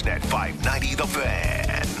Sportsnet 590 The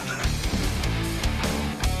Fan.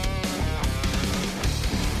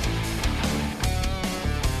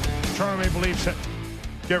 Toronto Maple Leafs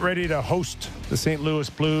get ready to host the St. Louis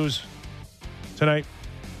Blues tonight.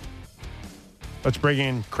 Let's bring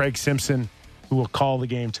in Craig Simpson, who will call the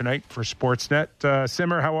game tonight for Sportsnet.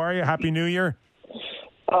 Simmer, how are you? Happy New Year.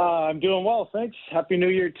 I'm doing well, thanks. Happy New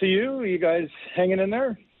Year to you. You guys hanging in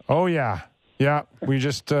there? Oh, yeah. Yeah, we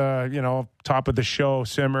just, top of the show,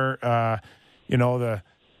 Simmer,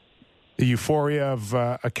 the euphoria of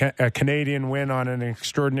a Canadian win on an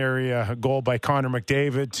extraordinary goal by Connor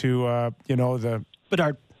McDavid to,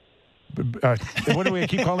 Bedard. What do we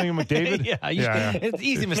keep calling him, McDavid? Yeah. It's an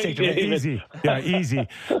easy mistake to make. Easy.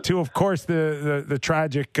 To, of course, the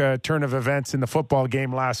tragic turn of events in the football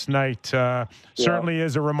game last night certainly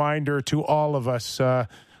is a reminder to all of us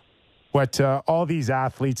what all these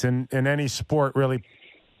athletes in any sport really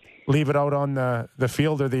leave it out on the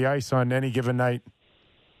field or the ice on any given night.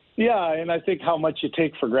 Yeah, and I think how much you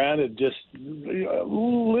take for granted just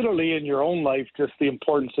literally in your own life, just the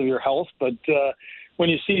importance of your health. But when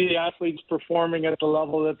you see the athletes performing at the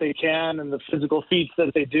level that they can and the physical feats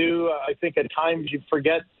that they do, I think at times you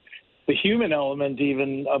forget the human element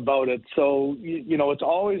even about it. So, it's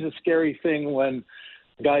always a scary thing when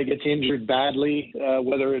a guy gets injured badly,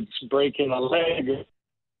 whether it's breaking a leg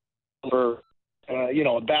or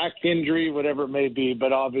a back injury, whatever it may be.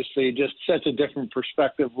 But obviously just such a different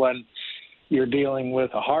perspective when you're dealing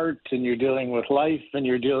with a heart and you're dealing with life and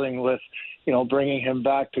you're dealing with, bringing him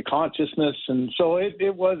back to consciousness. And so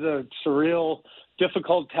it was a surreal,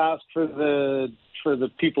 difficult task for the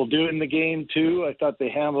people doing the game too. I thought they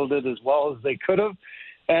handled it as well as they could have.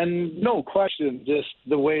 And no question, just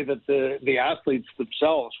the way that the athletes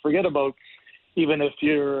themselves, forget about even if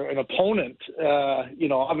you're an opponent,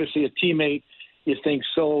 obviously a teammate, you think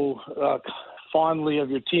so fondly of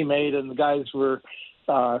your teammate, and the guys were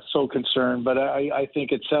so concerned. But I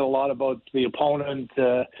think it said a lot about the opponent,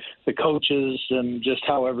 the coaches, and just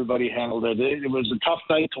how everybody handled it. It was a tough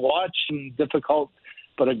night to watch and difficult,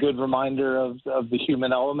 but a good reminder of the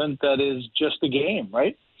human element that is just a game,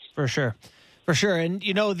 right? For sure. For sure. And,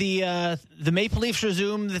 the Maple Leafs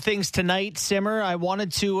resume the things tonight, Simmer. I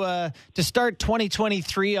wanted to start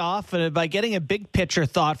 2023 off by getting a big picture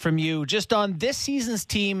thought from you just on this season's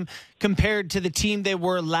team compared to the team they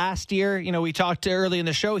were last year. We talked early in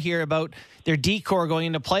the show here about their decor going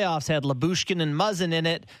into playoffs, had Lyubushkin and Muzzin in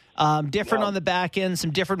it. Different on the back end,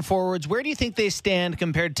 some different forwards. Where do you think they stand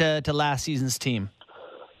compared to last season's team?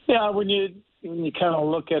 Yeah, when you kind of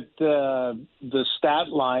look at the stat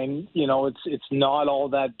line, it's not all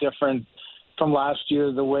that different from last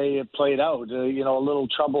year the way it played out. A little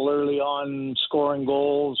trouble early on scoring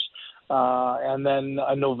goals, and then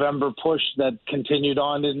a November push that continued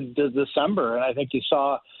on into December. And I think you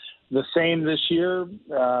saw the same this year.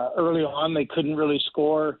 Early on, they couldn't really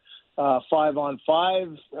score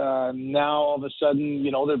 5-on-5. Now all of a sudden,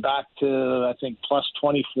 they're back to, I think, plus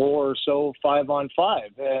 24 or so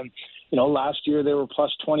 5-on-5. And last year they were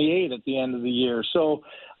plus 28 at the end of the year. So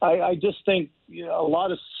I just think a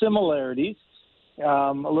lot of similarities,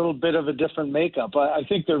 a little bit of a different makeup. I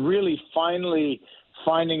think they're really finally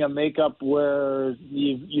finding a makeup where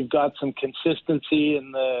you've got some consistency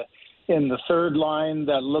in in the third line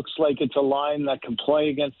that looks like it's a line that can play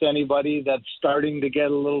against anybody, that's starting to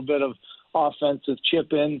get a little bit of offensive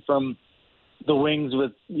chip in from the wings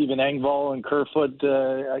with even Engvall and Kerfoot,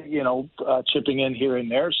 chipping in here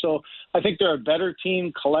and there. So I think they're a better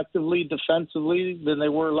team collectively, defensively, than they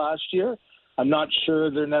were last year. I'm not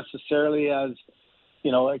sure they're necessarily as,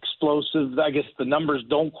 explosive. I guess the numbers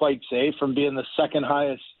don't quite say, from being the second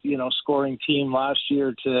highest, scoring team last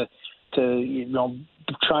year to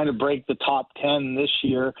trying to break the top 10 this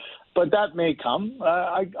year. But that may come.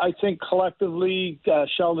 I think collectively,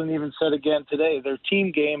 Sheldon even said again today, their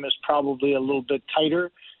team game is probably a little bit tighter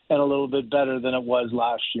and a little bit better than it was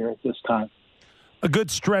last year at this time. A good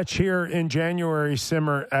stretch here in January,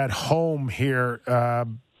 Simmer, at home here.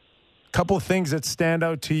 Couple of things that stand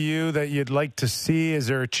out to you that you'd like to see. Is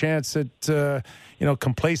there a chance that,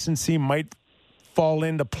 complacency might fall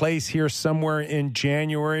into place here somewhere in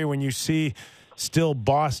January when you see still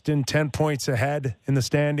Boston 10 points ahead in the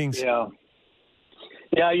standings? Yeah,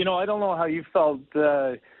 I don't know how you felt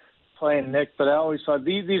playing, Nick, but I always thought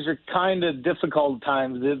these are kind of difficult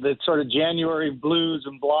times, the sort of January blues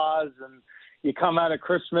and blahs, and you come out of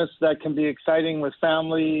Christmas, that can be exciting with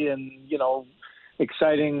family and,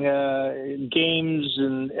 exciting games,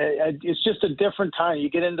 and it's just a different time.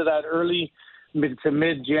 You get into that early to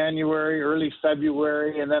mid-January, early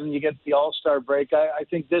February, and then you get the All-Star break. I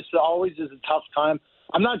think this always is a tough time.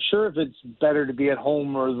 I'm not sure if it's better to be at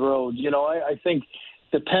home or the road. I think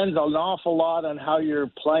depends an awful lot on how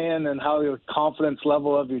you're playing and how your confidence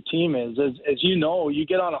level of your team is. As you know, you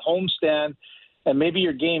get on a homestand and maybe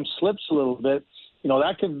your game slips a little bit,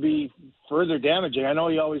 that could be further damaging. I know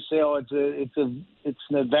you always say, it's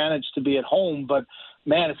an advantage to be at home, but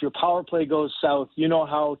man, if your power play goes south, you know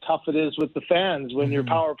how tough it is with the fans when your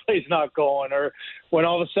power play's not going, or when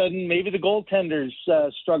all of a sudden maybe the goaltenders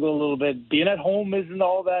struggle a little bit. Being at home isn't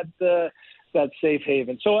all that safe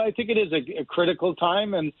haven. So I think it is a critical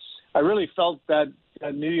time, and I really felt that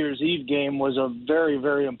New Year's Eve game was a very,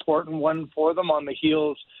 very important one for them on the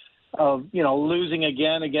heels of, losing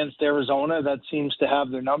again against Arizona. That seems to have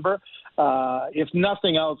their number. If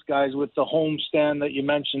nothing else, guys, with the homestand that you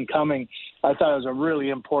mentioned coming, I thought it was a really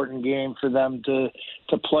important game for them to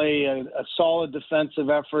play a solid defensive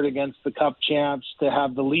effort against the Cup champs, to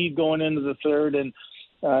have the lead going into the third. And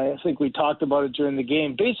I think we talked about it during the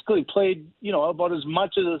game. Basically played, about as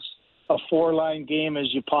much as a four-line game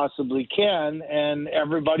as you possibly can, and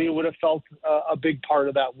everybody would have felt a big part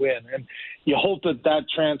of that win. And you hope that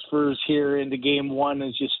transfers here into game one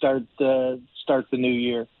as you start the new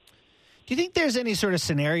year. Do you think there's any sort of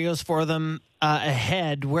scenarios for them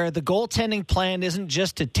ahead where the goaltending plan isn't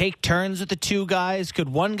just to take turns with the two guys? Could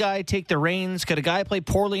one guy take the reins? Could a guy play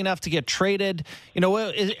poorly enough to get traded?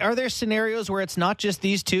 Are there scenarios where it's not just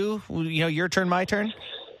these two? Your turn, my turn?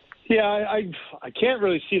 Yeah, I can't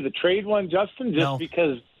really see the trade one, Justin,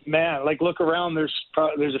 because, man, look around. There's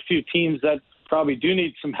a few teams that probably do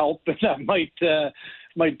need some help, and that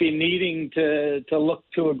might be needing to look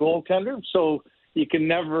to a goaltender. So you can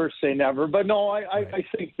never say never. But no, I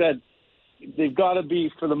think that they've got to be,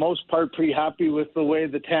 for the most part, pretty happy with the way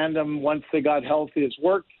the tandem, once they got healthy, has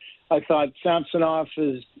worked. I thought Samsonov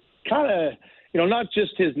is kind of, not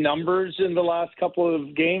just his numbers in the last couple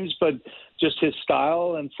of games, but just his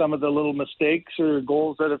style and some of the little mistakes or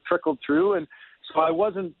goals that have trickled through. And so I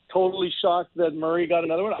wasn't totally shocked that Murray got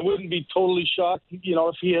another one. I wouldn't be totally shocked,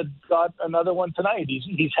 if he had got another one tonight.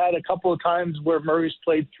 He's had a couple of times where Murray's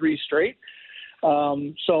played three straight.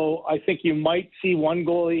 So I think you might see one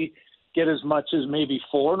goalie get as much as maybe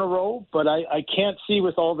four in a row, but I can't see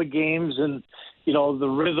with all the games and, the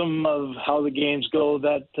rhythm of how the games go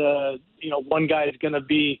that, one guy is going to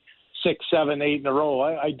be 6, 7, 8 in a row.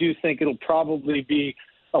 I do think it'll probably be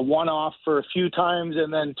a one-off for a few times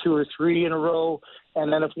and then 2 or 3 in a row.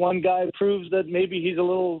 And then if one guy proves that maybe he's a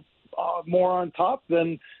little more on top,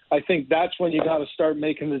 then I think that's when you got to start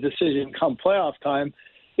making the decision come playoff time.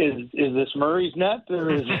 Is this Murray's net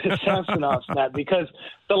or is it Samsonov's net? Because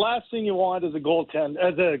the last thing you want as a goaltender,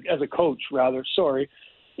 as a coach,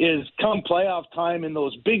 is come playoff time in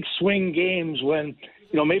those big swing games when,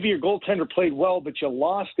 maybe your goaltender played well, but you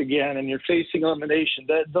lost again and you're facing elimination.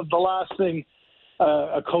 The last thing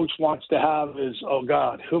a coach wants to have is, oh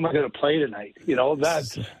God, who am I going to play tonight?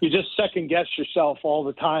 That you just second guess yourself all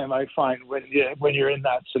the time. I find when you're in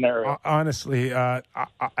that scenario. Honestly,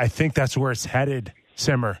 I think that's where it's headed.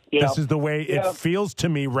 Simmer. Yeah. This is the way it feels to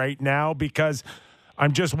me right now, because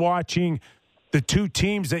I'm just watching the two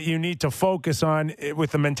teams that you need to focus on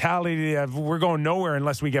with the mentality of we're going nowhere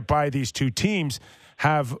unless we get by these two teams,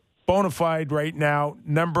 have bona fide right now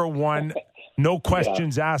number one no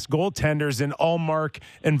questions asked goaltenders in Ullmark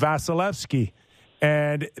and Vasilevsky.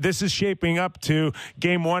 And this is shaping up to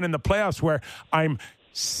game one in the playoffs where I'm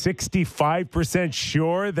 65%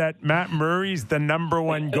 sure that Matt Murray's the number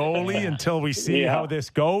one goalie until we see how this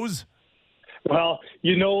goes. Well,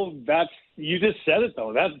 you just said it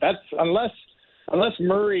though. That's unless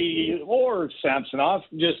Murray or Samsonov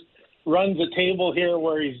just runs a table here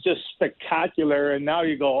where he's just spectacular, and now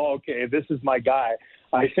you go, oh, okay, this is my guy.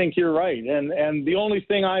 I think you're right, and the only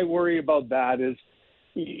thing I worry about that is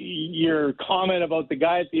your comment about the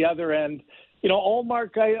guy at the other end.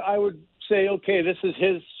 Ullmark, I would say, okay, this is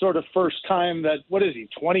his sort of first time that, what is he,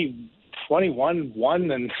 21,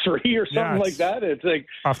 1 and 3 or something like that? It's like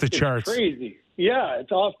off the charts. Crazy. Yeah,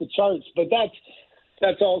 it's off the charts, but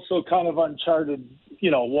that's also kind of uncharted,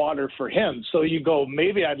 water for him. So you go,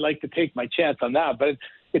 maybe I'd like to take my chance on that, but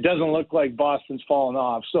it doesn't look like Boston's fallen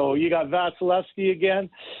off. So you got Vasilevsky again.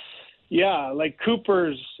 Yeah, like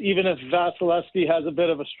Cooper's, even if Vasilevsky has a bit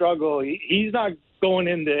of a struggle, he's not going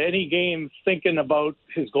into any game thinking about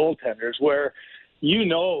his goaltenders where,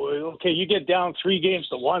 okay, you get down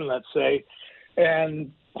 3-1, let's say,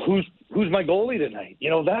 and who's my goalie tonight?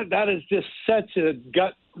 That is just such a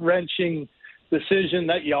gut-wrenching decision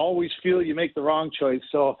that you always feel you make the wrong choice.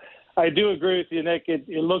 So I do agree with you, Nick. It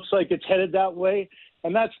looks like it's headed that way,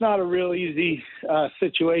 and that's not a real easy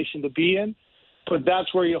situation to be in. But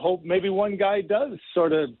that's where you hope maybe one guy does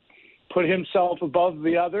sort of put himself above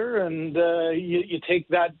the other, and you take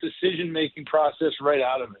that decision-making process right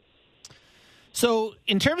out of it. So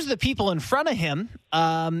in terms of the people in front of him,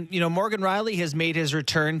 Morgan Rielly has made his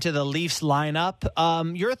return to the Leafs lineup.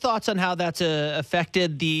 Your thoughts on how that's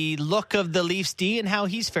affected the look of the Leafs D and how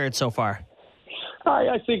he's fared so far?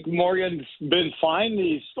 I think Morgan's been fine.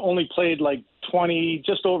 He's only played like 20,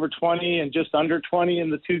 just over 20 and just under 20 in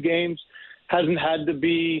the 2 games. Hasn't had to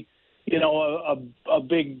be, a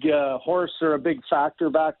big horse or a big factor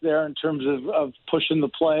back there in terms of pushing the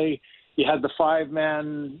play. You had the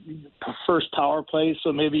 5-man first power play,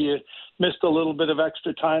 so maybe you missed a little bit of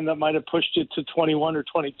extra time that might have pushed you to 21 or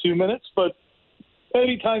 22 minutes. But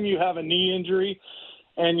anytime you have a knee injury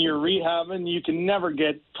and you're rehabbing, you can never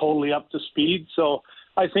get totally up to speed. So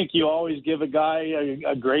I think you always give a guy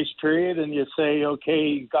a grace period and you say, okay,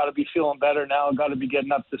 you got to be feeling better now, got to be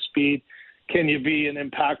getting up to speed. Can you be an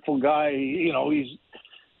impactful guy?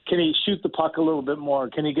 Can he shoot the puck a little bit more?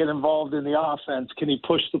 Can he get involved in the offense? Can he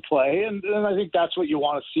push the play? And I think that's what you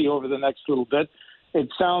want to see over the next little bit. It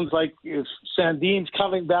sounds like if Sandin's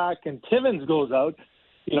coming back and Timmins goes out,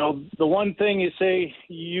 the one thing you say,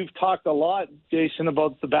 you've talked a lot, Jason,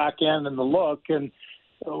 about the back end and the look. And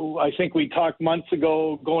I think we talked months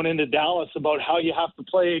ago going into Dallas about how you have to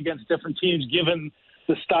play against different teams given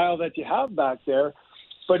the style that you have back there.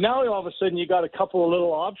 But now all of a sudden you got a couple of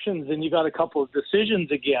little options and you got a couple of decisions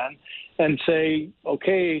again and say,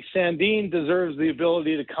 okay, Sandin deserves the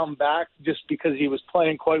ability to come back just because he was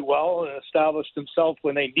playing quite well and established himself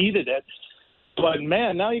when they needed it. But,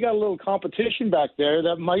 man, now you got a little competition back there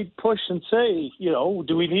that might push and say,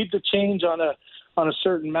 do we need to change on a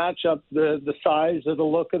certain matchup the size or the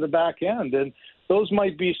look of the back end? And those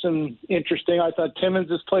might be some interesting. I thought Timmins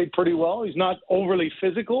has played pretty well. He's not overly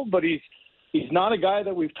physical, but he's not a guy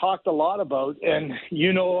that we've talked a lot about. And,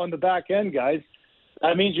 on the back end, guys,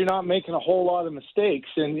 that means you're not making a whole lot of mistakes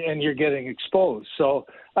and you're getting exposed. So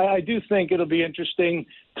I do think it'll be interesting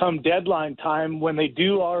come deadline time when they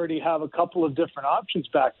do already have a couple of different options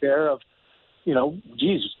back there of,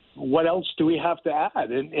 what else do we have to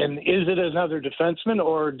add? And is it another defenseman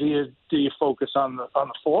or do you focus on the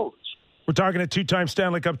forwards? We're talking to 2-time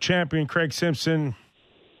Stanley Cup champion Craig Simpson,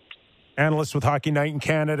 analyst with Hockey Night in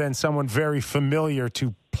Canada, and someone very familiar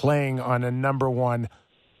to playing on a number 1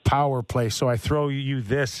 power play. So I throw you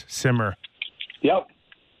this, Simmer. Yep.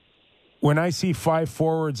 When I see 5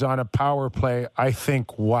 forwards on a power play, I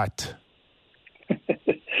think what?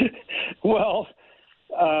 Well,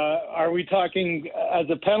 are we talking as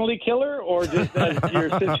a penalty killer or just as your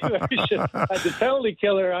situation? As a penalty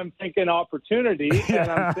killer, I'm thinking opportunity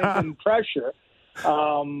and I'm thinking pressure.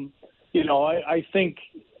 I think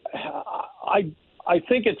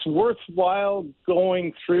it's worthwhile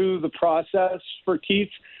going through the process for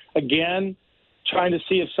Keith again, trying to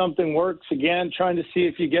see if something works again, trying to see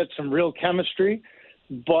if you get some real chemistry.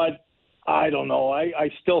 But I don't know.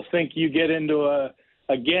 I still think you get into a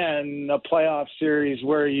playoff series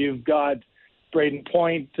where you've got Braden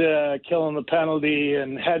Point killing the penalty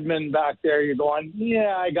and Hedman back there. You're going,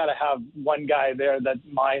 I got to have one guy there that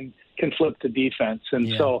mine can flip to defense.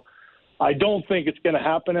 And so I don't think it's going to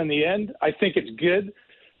happen in the end. I think it's good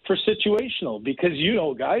for situational, because,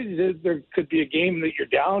 guys, there could be a game that you're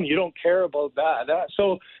down. You don't care about that.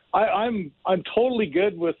 So I'm totally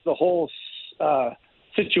good with the whole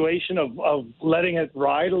situation of letting it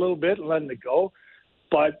ride a little bit and letting it go.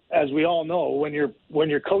 But as we all know, when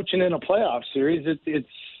you're coaching in a playoff series, it's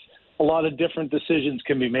a lot of different decisions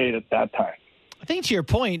can be made at that time. I think to your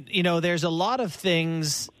point, there's a lot of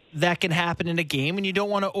things that can happen in a game, and you don't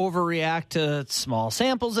want to overreact to small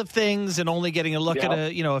samples of things and only getting a look at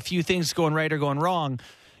a few things going right or going wrong.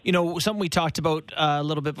 Something we talked about a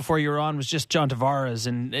little bit before you were on was just John Tavares,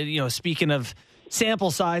 and speaking of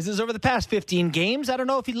sample sizes over the past 15 games, I don't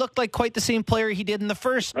know if he looked like quite the same player he did in the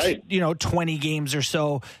first 20 games or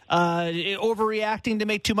so. Overreacting to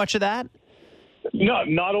make too much of that? No,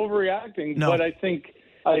 not overreacting, but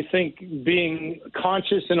I think being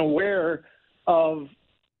conscious and aware of,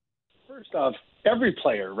 first off, every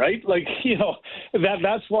player, right? Like,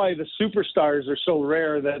 that's why the superstars are so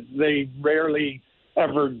rare, that they rarely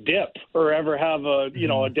ever dip or ever have a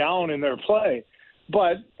down in their play.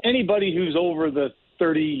 But anybody who's over the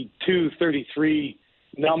 32, 33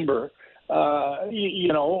 number,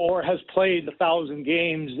 or has played 1,000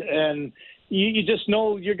 games, and you just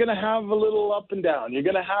know you're going to have a little up and down. You're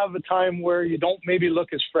going to have a time where you don't maybe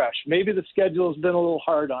look as fresh. Maybe the schedule has been a little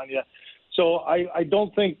hard on you. So I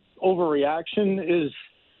don't think overreaction is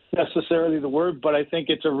necessarily the word, but I think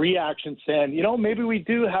it's a reaction saying, maybe we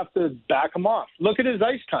do have to back him off. Look at his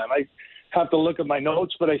ice time. I have to look at my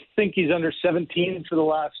notes, but I think he's under 17 for the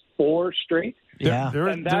last 4 straight. Yeah.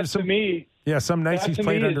 And that, to me... Yeah, some nights he's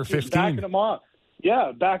played under 15. Backing him off.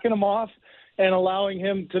 Yeah, backing him off and allowing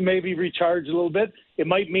him to maybe recharge a little bit. It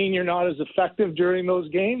might mean you're not as effective during those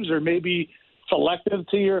games, or maybe selective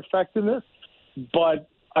to your effectiveness, but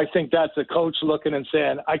I think that's a coach looking and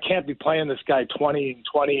saying, I can't be playing this guy 20 and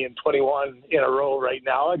 20 and 21 in a row right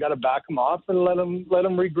now. I got to back him off and let him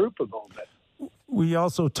regroup a little bit. We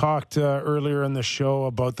also talked earlier in the show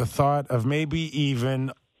about the thought of maybe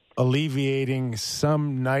even alleviating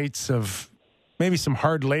some nights of maybe some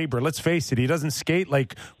hard labor. Let's face it, he doesn't skate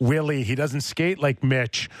like Willie. He doesn't skate like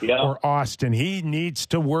Mitch or Austin. He needs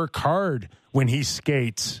to work hard when he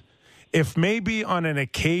skates. If maybe on an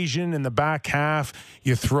occasion in the back half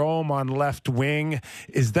you throw him on left wing,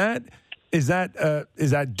 is that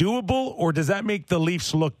doable, or does that make the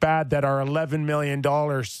Leafs look bad that our $11 million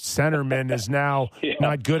centerman is now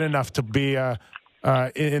not good enough to be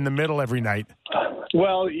in the middle every night?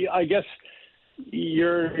 Well, I guess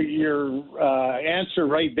your answer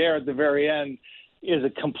right there at the very end is a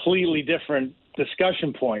completely different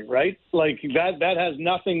discussion point, right? Like that has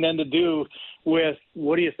nothing then to do with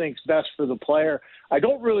what do you think's best for the player. I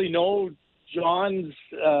don't really know John's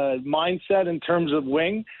mindset in terms of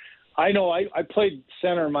wing. I know I played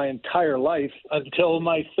center my entire life until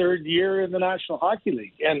my 3rd year in the National Hockey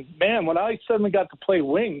League. And, man, when I suddenly got to play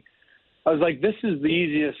wing, I was like, this is the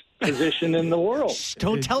easiest position in the world.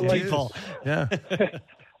 Don't tell people. Yeah.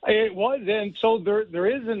 It was. And so there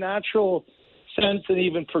is a natural sense and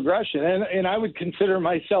even progression. And I would consider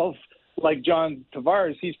myself like John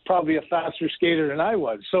Tavares. He's probably a faster skater than I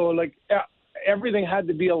was. So, like, everything had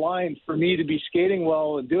to be aligned for me to be skating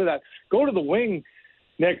well and do that. Go to the wing,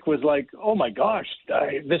 Nick, was like, oh my gosh,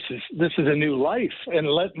 this is a new life, and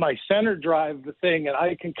let my center drive the thing, and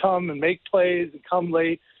I can come and make plays and come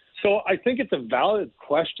late. So I think it's a valid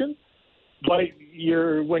question, but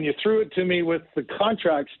when you threw it to me with the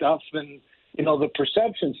contract stuff and the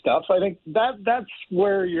perception stuff, I think that's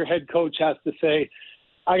where your head coach has to say,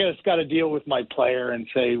 I just got to deal with my player and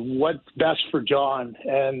say what's best for John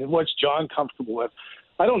and what's John comfortable with.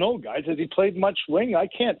 I don't know, guys. Has he played much wing? I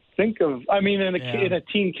can't think of. I mean, in a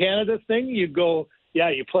Team Canada thing, you go,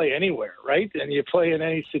 you play anywhere, right? And you play in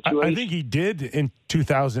any situation. I think he did in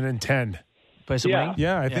 2010. Play some wing?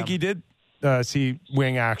 Yeah, I think he did see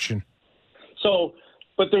wing action. So,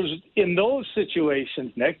 but in those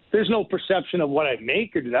situations, Nick, there's no perception of what I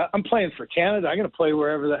make or do that. I'm playing for Canada. I'm going to play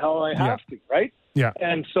wherever the hell I have to, right? Yeah.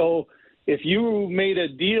 And so if you made a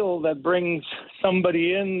deal that brings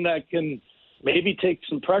somebody in that can maybe take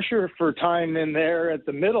some pressure for time in there at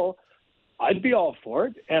the middle, I'd be all for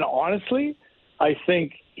it. And honestly, I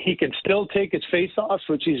think he can still take his face-offs,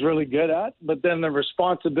 which he's really good at, but then the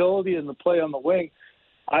responsibility and the play on the wing,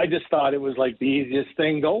 I just thought it was like the easiest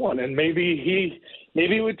thing going. And maybe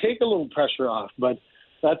he would take a little pressure off, but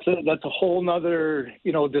that's a whole nother,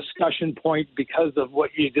 discussion point because of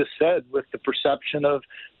what you just said with the perception of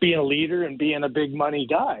being a leader and being a big money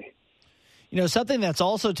guy. Something that's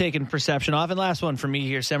also taken perception off, and last one for me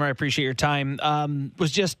here, Sam, I appreciate your time,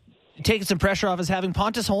 was just taking some pressure off is having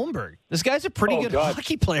Pontus Holmberg. This guy's a pretty good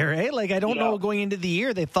hockey player, eh? Like, I don't know, going into the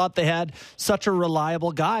year, they thought they had such a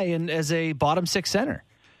reliable guy as a bottom six center.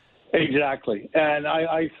 Exactly. And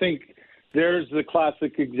I think there's the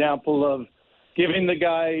classic example of giving the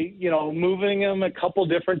guy, moving him a couple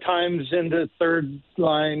different times into third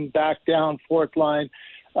line, back down, fourth line,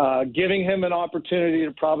 giving him an opportunity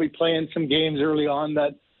to probably play in some games early on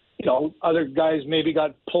that, other guys maybe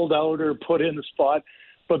got pulled out or put in the spot.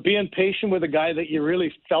 But being patient with a guy that you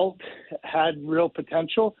really felt had real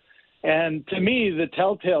potential. And to me, the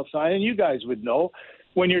telltale sign, and you guys would know,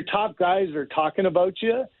 when your top guys are talking about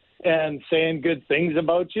you and saying good things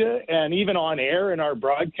about you, and even on air in our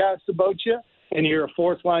broadcast about you, and you're a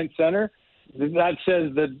fourth-line center, that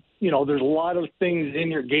says that, there's a lot of things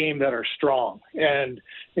in your game that are strong. And,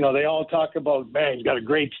 they all talk about, man, he's got a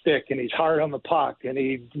great stick, and he's hard on the puck, and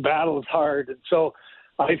he battles hard. And so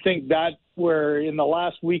I think that where in the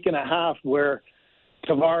last week and a half where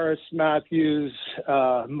Tavares, Matthews,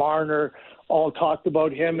 Marner all talked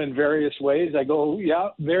about him in various ways, I go, yeah,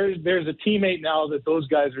 there's a teammate now that those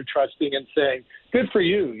guys are trusting and saying, good for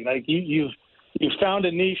you. Like you've found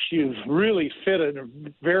a niche, you've really fit a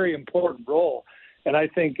very important role. And I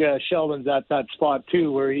think Sheldon's at that spot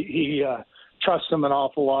too, where he trusts him an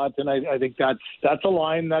awful lot. And I think that's a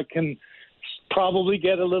line that can probably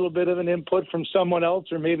get a little bit of an input from someone else,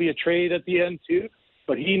 or maybe a trade at the end too.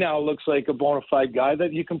 But he now looks like a bona fide guy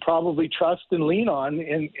that you can probably trust and lean on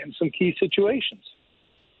in some key situations.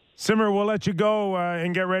 Simmer, we'll let you go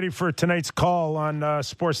and get ready for tonight's call on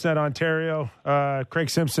Sportsnet Ontario. Craig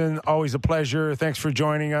Simpson, always a pleasure. Thanks for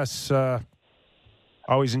joining us.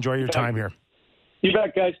 Always enjoy your time here. You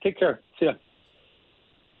bet, guys. Take care. See ya.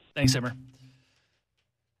 Thanks, Simmer.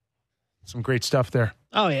 Some great stuff there.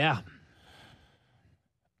 Oh, yeah.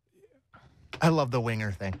 I love the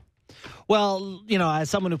winger thing. Well, as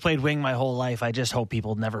someone who played wing my whole life, I just hope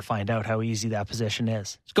people never find out how easy that position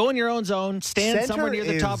is. Just go in your own zone, stand Center somewhere near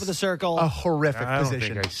the top of the circle. A horrific I don't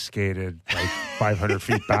position. think I skated like 500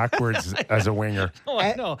 feet backwards as a winger. Oh,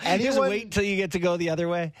 I know. Just anyone- wait until you get to go the other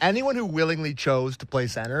way. Anyone who willingly chose to play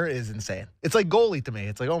center is insane. It's like goalie to me.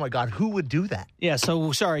 It's like, oh my God, who would do that? Yeah,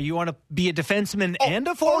 so sorry, you want to be a defenseman and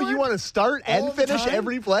a forward? Oh, you want to start and All the finish time?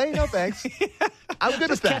 every play? No, thanks. I'm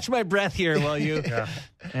good at that. Catch my breath here while you...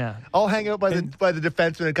 Yeah. I'll hang out by the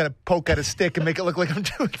defenseman and kind of poke at a stick and make it look like I'm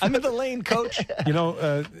doing I'm in the lane, coach.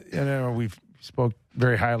 We've spoke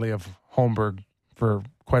very highly of Holmberg for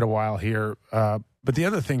quite a while here. But the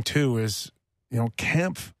other thing, too, is,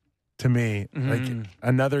 Kempf, to me, like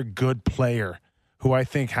another good player who I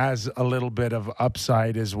think has a little bit of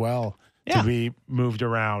upside as well to be moved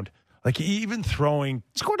around. Like, even throwing...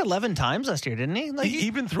 Scored 11 times last year, didn't he?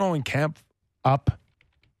 Even throwing Kempf up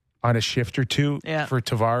on a shift or two for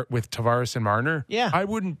Tavares and Marner. Yeah. I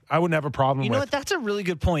wouldn't have a problem with. You know what? That's a really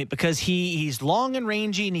good point, because he's long and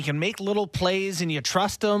rangy and he can make little plays and you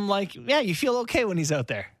trust him. Like, you feel okay when he's out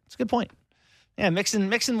there. It's a good point. Yeah,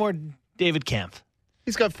 mixing more David Kampf.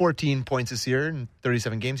 He's got 14 points this year in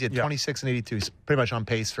 37 games. He had 26 and 82. He's pretty much on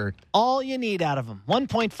pace for... All you need out of him.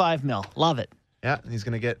 1.5 mil. Love it. Yeah, and he's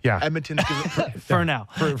going to get Edmonton's for now.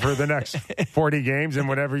 For the next 40 games and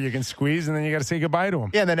whatever you can squeeze, and then you got to say goodbye to him.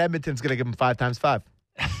 Yeah, and then Edmonton's going to give him 5 times 5.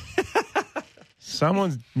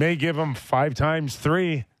 Someone may give him 5 times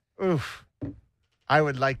 3. Oof. I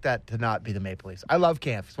would like that to not be the Maple Leafs. I love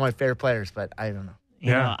Kampf. He's one of my favorite players, but I don't know.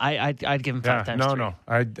 You know, I'd give him 5 times 3. No.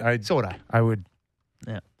 I'd So would I. I would.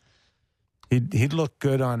 Yeah. He'd look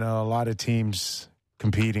good on a lot of teams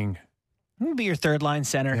competing. He'd be your third line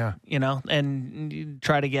center, and you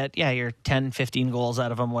try to get, your 10, 15 goals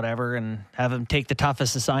out of him, whatever, and have him take the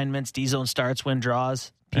toughest assignments, D-zone starts, win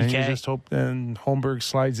draws, PK. And you just hope then Holmberg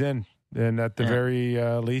slides in, and at the very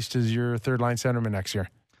least is your third line centerman next year.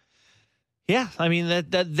 Yeah, I mean,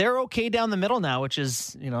 that they're okay down the middle now, which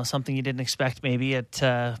is, something you didn't expect maybe at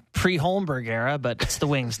pre-Holmberg era, but it's the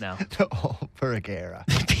Wings now. The Holmberg era.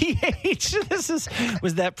 PH,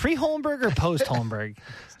 was that pre-Holmberg or post-Holmberg?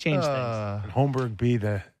 It's changed things. Holmberg be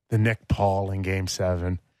the Nick Paul in Game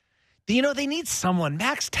 7. They need someone.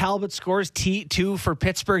 Max Talbot scores 2 for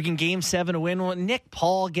Pittsburgh in Game 7 to win. When Nick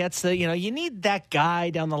Paul gets you need that guy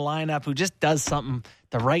down the lineup who just does something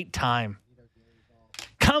the right time.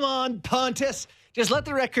 Come on, Pontus. Just let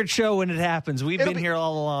the record show when it happens. We've been here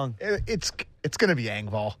all along. It's going to be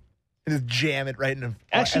Engvall. And just jam it right in the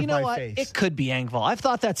Actually, you know my what? face. It could be Engvall. I've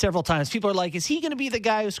thought that several times. People are like, is he going to be the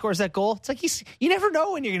guy who scores that goal? It's like, you never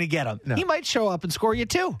know when you're going to get him. No. He might show up and score you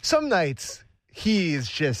too. Some nights, he is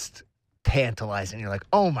just tantalizing. You're like,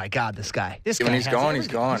 oh my God, this guy. This when guy he's going, he's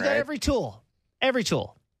going, He's got right? every tool. Every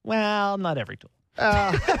tool. Well, not every tool.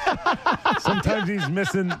 Sometimes he's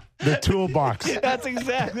missing the toolbox. That's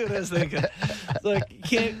exactly what I was thinking. It's like you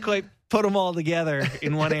can't quite put them all together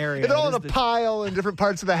in one area. They're all in a pile in different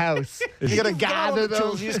parts of the house. You got to gather tools.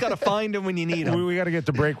 those. You just got to find them when you need them. We got to get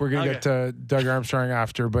to break. We're going to get to Doug Armstrong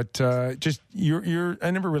after, but just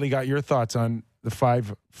I never really got your thoughts on the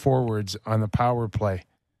 5 forwards on the power play.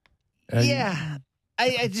 And yeah.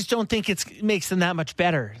 I just don't think it makes them that much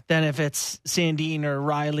better than if it's Sandin or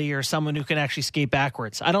Riley or someone who can actually skate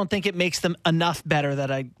backwards. I don't think it makes them enough better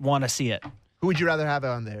that I want to see it. Who would you rather have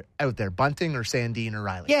out there, Bunting or Sandin or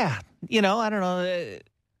Riley? Yeah. I don't know.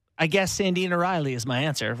 I guess Sandin or Riley is my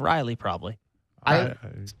answer. Riley, probably.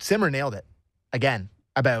 Simmer nailed it again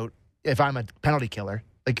about if I'm a penalty killer.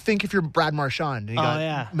 Like, think if you're Brad Marchand and you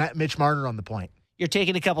got Mitch Marner on the point. You're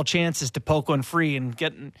taking a couple chances to poke one free and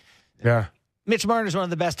getting. Yeah. Mitch Marner's one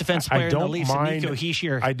of the best defensive players in the league. Nico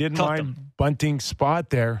Hischier. I didn't mind Bunting's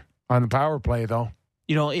spot there on the power play, though.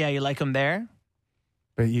 You like him there?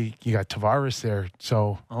 But you got Tavares there,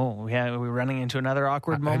 so. Oh, yeah. We're running into another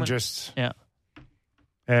awkward moment.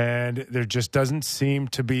 And there just doesn't seem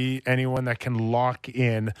to be anyone that can lock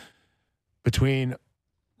in between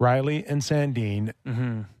Riley and Sandin.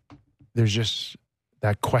 Mm-hmm. There's just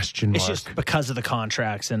that question mark. It's just because of the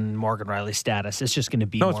contracts and Morgan Riley's status. It's just going to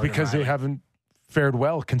be. No, it's because they haven't fared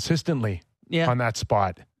well consistently on that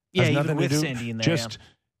spot. Yeah, Has even nothing with to do. Sandin there. Just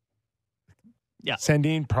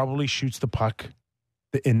Sandin probably shoots the puck.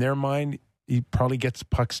 In their mind, he probably gets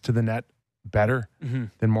pucks to the net better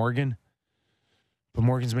than Morgan. But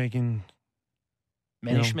Morgan's making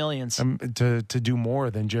many millions to do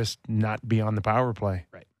more than just not be on the power play.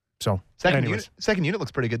 Right. So second unit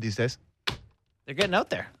looks pretty good these days. They're getting out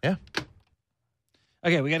there. Yeah.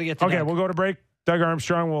 Okay, we got to get to Doug. We'll go to break. Doug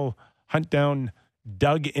Armstrong will hunt down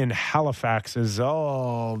Doug in Halifax as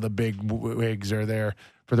all the big wigs are there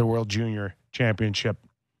for the World Junior Championship.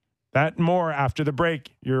 That and more after the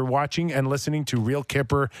break. You're watching and listening to Real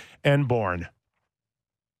Kipper and Bourne.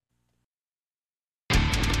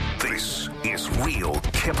 This is Real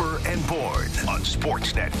Kipper and Bourne on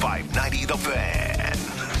Sportsnet 590 The Fan.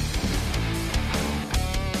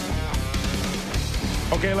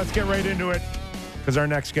 Okay, let's get right into it because our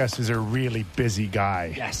next guest is a really busy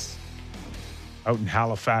guy. Yes. Out in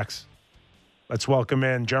Halifax. Let's welcome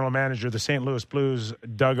in General Manager of the St. Louis Blues,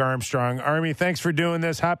 Doug Armstrong. Army, thanks for doing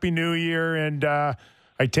this. Happy New Year. And I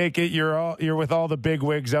take it you're with all the big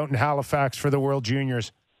wigs out in Halifax for the World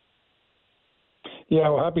Juniors. Yeah,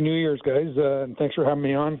 well, Happy New Year's, guys, and thanks for having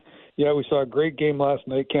me on. Yeah, we saw a great game last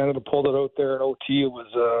night. Canada pulled it out there in OT. It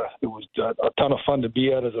was a ton of fun to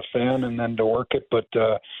be at as a fan and then to work it. But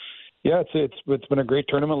it's been a great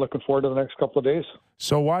tournament. Looking forward to the next couple of days.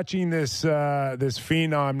 So watching this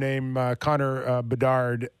phenom named Connor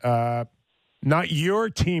Bedard, not your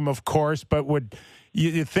team, of course, but would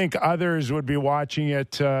you think others would be watching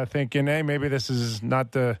it thinking, hey, maybe this is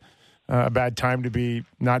not a bad time to be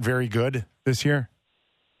not very good this year?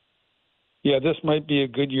 Yeah, this might be a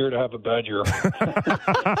good year to have a bad year.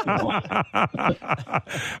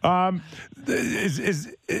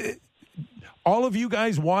 Is all of you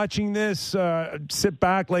guys watching this sit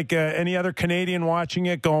back like any other Canadian watching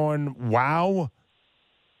it going, wow?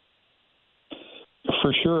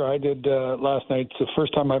 For sure. I did last night. It's the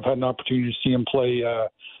first time I've had an opportunity to see him play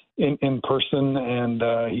in person, and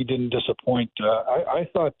he didn't disappoint. I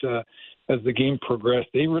thought as the game progressed,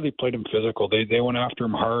 they really played him physical. They went after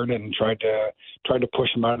him hard and tried to push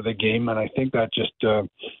him out of the game. And I think that just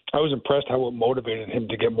I was impressed how it motivated him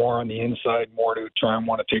to get more on the inside, more to try and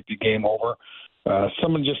want to take the game over.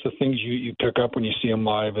 Some of just the things you pick up when you see him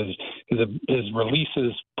live is his release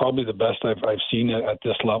is probably the best I've seen at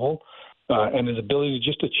this level, and his ability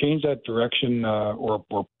just to change that direction or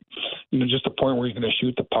just a point where he's going to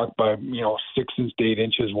shoot the puck by 6 to 8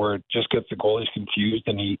 inches where it just gets the goalies confused,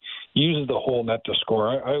 and he uses the whole net to score.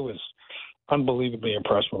 I was unbelievably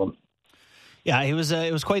impressed with him. Yeah, it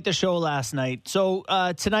was quite the show last night. So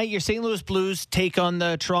tonight, your St. Louis Blues take on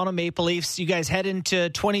the Toronto Maple Leafs. You guys head into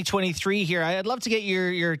 2023 here. I'd love to get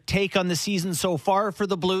your take on the season so far for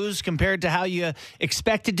the Blues compared to how you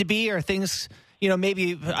expected to be. Are things,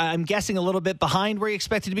 maybe I'm guessing a little bit behind where you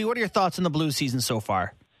expected to be? What are your thoughts on the Blues season so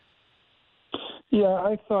far? Yeah,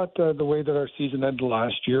 I thought the way that our season ended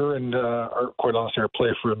last year, and quite honestly, our play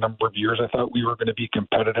for a number of years, I thought we were going to be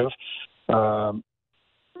competitive.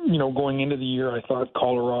 Going into the year, I thought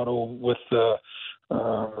Colorado, with the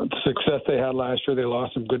success they had last year, they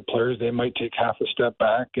lost some good players. They might take half a step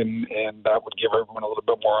back, and that would give everyone a little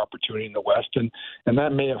bit more opportunity in the West, and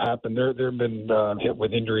that may have happened. They've been hit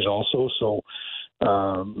with injuries also, so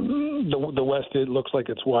the West, it looks like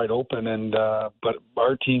it's wide open, and but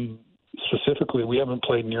our team specifically, we haven't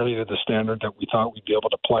played nearly to the standard that we thought we'd be able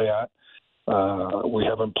to play at. We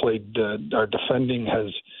haven't played. Our defending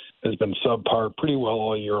has been subpar pretty well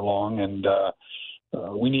all year long, and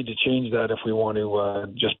we need to change that if we want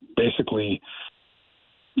to just basically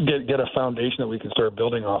get a foundation that we can start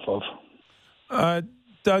building off of.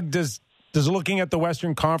 Doug, does looking at the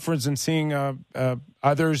Western Conference and seeing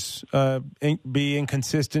others be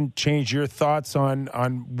inconsistent change your thoughts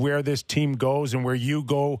on where this team goes and where you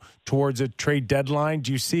go towards a trade deadline?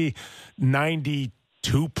 Do you see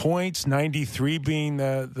 92 points, 93 being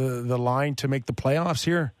the line to make the playoffs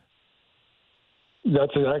here?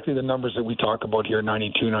 That's exactly the numbers that we talk about here,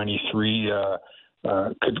 92, 93.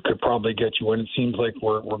 Could probably get you in. It seems like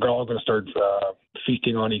we're all going to start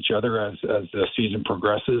feasting on each other as the season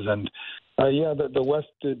progresses. And the West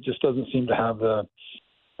just doesn't seem to have the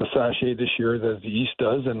sachet this year that the East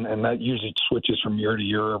does, and that usually switches from year to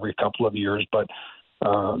year every couple of years. But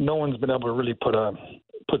no one's been able to really put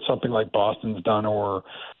something like Boston's done or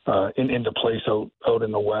into place out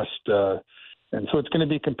in the West. And so it's going to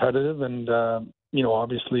be competitive, and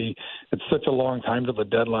obviously it's such a long time to the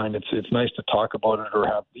deadline. It's nice to talk about it or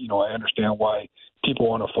have, I understand why people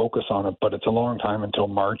want to focus on it, but it's a long time until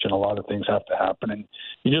March, and a lot of things have to happen. And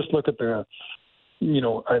you just look at there's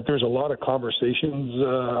a lot of conversations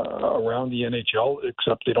around the NHL,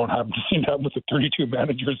 except they don't seem to happen with the 32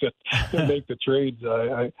 managers that make the trades.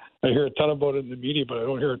 I hear a ton about it in the media, but I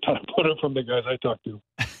don't hear a ton about it from the guys I talk to.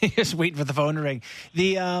 Just waiting for the phone to ring.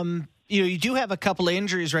 You do have a couple of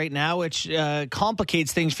injuries right now, which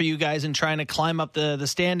complicates things for you guys in trying to climb up the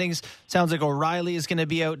standings. Sounds like O'Reilly is going to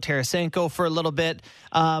be out, Tarasenko for a little bit.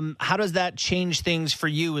 How does that change things for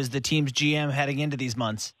you as the team's GM heading into these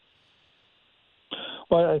months?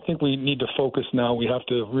 Well, I think we need to focus now. We have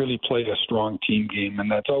to really play a strong team game,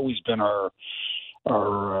 and that's always been our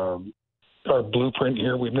blueprint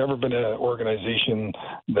here. We've never been an organization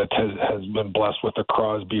that has been blessed with a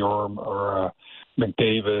Crosby or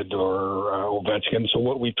McDavid or Ovechkin. So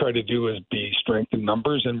what we try to do is be strength in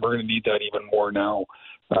numbers, and we're going to need that even more now.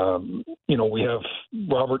 We have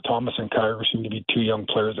Robert Thomas and Kyrou seem to be two young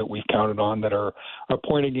players that we've counted on that are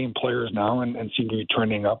point-a-game players now and seem to be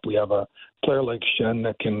trending up. We have a player like Shen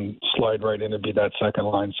that can slide right in and be that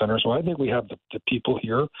second-line center. So I think we have the people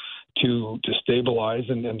here to stabilize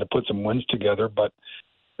and to put some wins together. But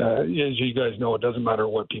as you guys know, it doesn't matter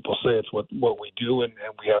what people say. It's what we do, and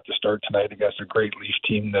we have to start tonight against a great Leaf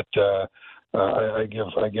team that I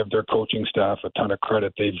give their coaching staff a ton of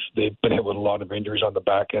credit. They've been hit with a lot of injuries on the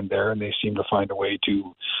back end there, and they seem to find a way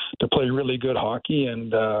to play really good hockey.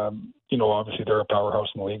 And obviously they're a powerhouse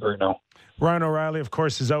in the league right now. Ryan O'Reilly, of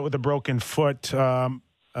course, is out with a broken foot.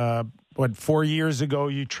 4 years ago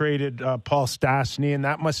you traded Paul Stastny, and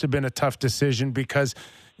that must have been a tough decision because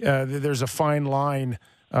there's a fine line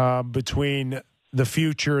between the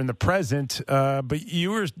future and the present, but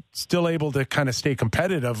you were still able to kind of stay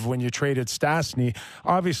competitive when you traded Stastny.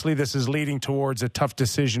 Obviously, this is leading towards a tough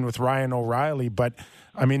decision with Ryan O'Reilly, but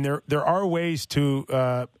I mean, there are ways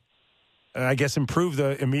to, improve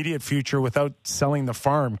the immediate future without selling the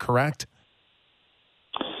farm, correct?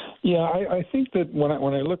 Yeah, I think that when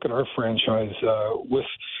I look at our franchise with,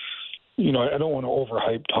 I don't want to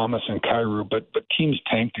overhype Thomas and Kyrou, but teams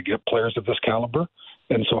tank to get players of this caliber.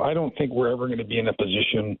 And so I don't think we're ever going to be in a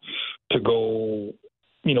position to go,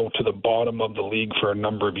 to the bottom of the league for a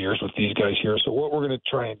number of years with these guys here. So what we're going to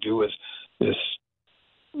try and do is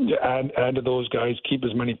add to those guys, keep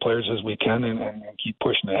as many players as we can, and keep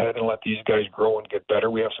pushing ahead and let these guys grow and get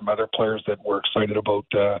better. We have some other players that we're excited about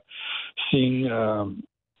seeing.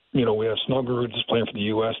 We have Snuggerud is playing for the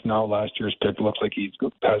U.S. now. Last year's pick looks like he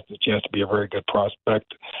has the chance to be a very good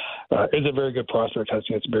prospect. Is a very good prospect. Has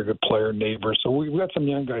a chance to be a good player, neighbor. So we've got some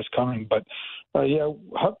young guys coming. But,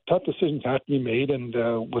 tough decisions have to be made. And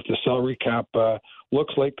with the salary cap,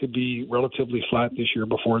 looks like could be relatively flat this year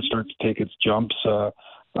before it starts to take its jumps.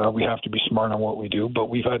 We have to be smart on what we do. But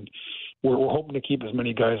we're hoping to keep as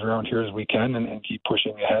many guys around here as we can and keep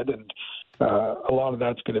pushing ahead. And a lot of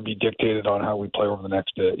that's going to be dictated on how we play over the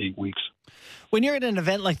next 8 weeks. When you're at an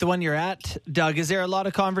event like the one you're at, Doug, is there a lot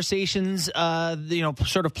of conversations,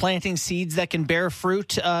 sort of planting seeds that can bear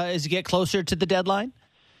fruit as you get closer to the deadline?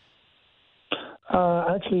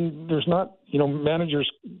 Actually, there's not. Managers.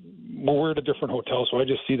 Well, we're at a different hotel, so I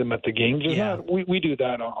just see them at the games. We do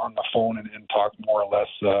that on the phone and talk more or less.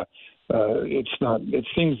 It's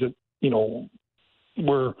things that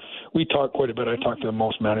we talk quite a bit. I talk to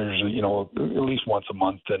most managers, at least once a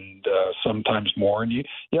month and sometimes more. And you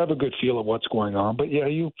have a good feel of what's going on. But yeah,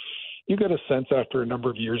 you get a sense after a number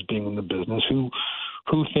of years being in the business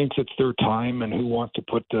who thinks it's their time and who wants to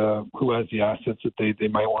put who has the assets that they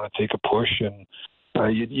might want to take a push, and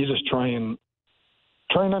you just try and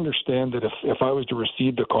understand that if I was to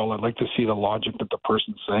receive the call, I'd like to see the logic that the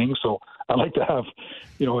person's saying. So I like to have,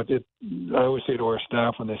 I always say to our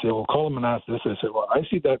staff when they say, well, call them and ask this, I say, well, I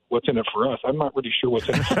see that what's in it for us. I'm not really sure what's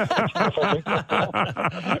in it for us.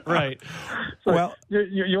 Right. So well,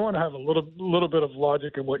 you want to have a little bit of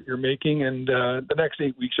logic in what you're making, and the next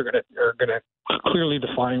 8 weeks are going to clearly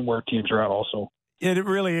define where teams are at also. It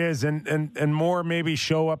really is, and more maybe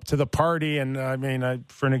show up to the party. And I mean,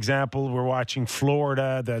 for an example, we're watching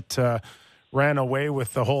Florida that ran away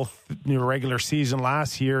with the whole regular season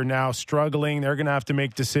last year, now struggling. They're going to have to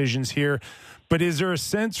make decisions here. But is there a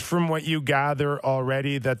sense from what you gather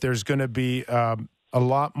already that there's going to be a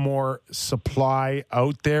lot more supply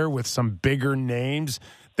out there with some bigger names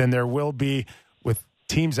than there will be with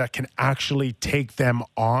teams that can actually take them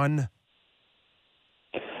on?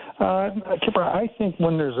 Kipper, I think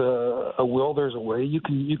when there's a will, there's a way. You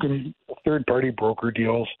can third-party broker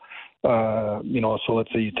deals. So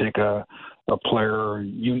let's say you take a player,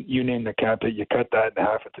 you name the cap hit, you cut that in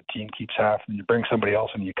half if the team keeps half, and you bring somebody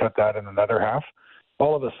else and you cut that in another half.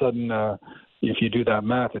 All of a sudden, if you do that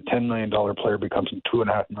math, a $10 million player becomes a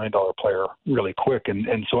 $2.5 million player really quick.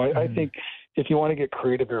 And so I think if you want to get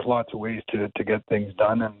creative, there's lots of ways to get things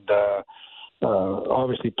done. And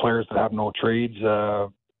obviously players that have no trades,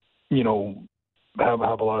 have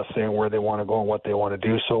a lot of say in where they want to go and what they want to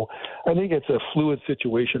do. So I think it's a fluid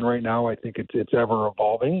situation right now. I think it's ever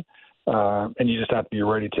evolving, and you just have to be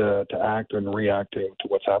ready to act and react to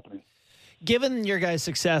what's happening. Given your guys'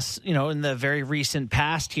 success, in the very recent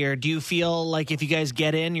past here, do you feel like if you guys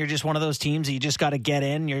get in, you're just one of those teams that you just got to get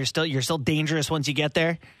in? You're still dangerous once you get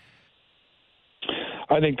there?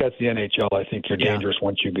 I think that's the NHL. I think you're dangerous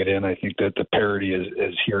once you get in. I think that the parity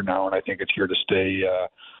is here now, and I think it's here to stay.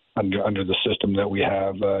 Under the system that we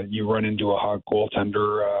have, you run into a hot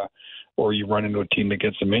goaltender, or you run into a team that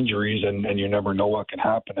gets some injuries, and you never know what can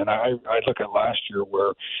happen. And I look at last year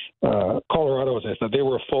where Colorado, as I said, they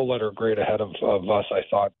were a full letter grade ahead of us, I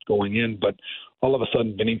thought, going in. But all of a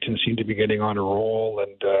sudden, Binnington seemed to be getting on a roll,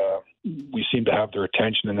 and we seem to have their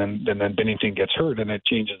attention. And then Binnington gets hurt, and it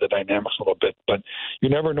changes the dynamics a little bit. But you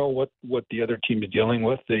never know what the other team is dealing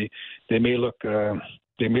with. They may look.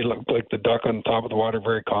 They may look like the duck on top of the water,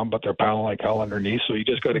 very calm, but they're paddling like hell underneath. So you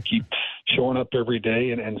just got to keep showing up every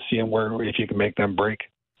day and seeing if you can make them break.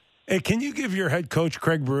 Hey, can you give your head coach,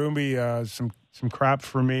 Craig Berube, some crap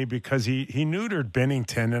for me? Because he neutered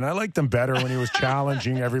Binnington, and I liked him better when he was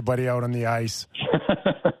challenging everybody out on the ice.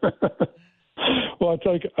 Well, it's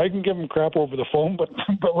like I can give him crap over the phone, but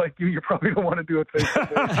like you probably don't want to do it face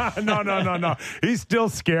to face. No. He's still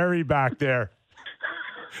scary back there.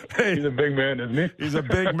 Hey, he's a big man, isn't he? He's a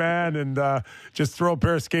big man, and just throw a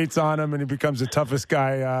pair of skates on him, and he becomes the toughest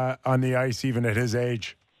guy on the ice, even at his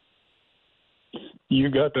age. You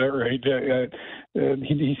got that right.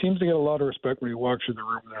 He seems to get a lot of respect when he walks through the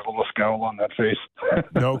room. There's a little scowl on that face.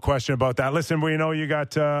 No question about that. Listen, we know you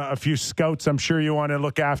got a few scouts I'm sure you want to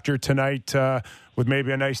look after tonight with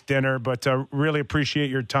maybe a nice dinner, but really appreciate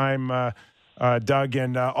your time, Doug,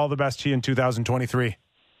 and all the best to you in 2023.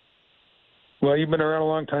 Well, you've been around a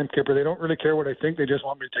long time, Kipper. They don't really care what I think. They just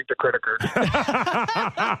want me to take the credit card.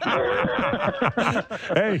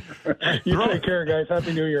 Hey. Take care, guys.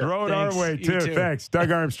 Happy New Year. Throw it our way, too. Thanks.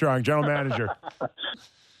 Doug Armstrong, General Manager.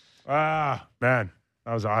 Man,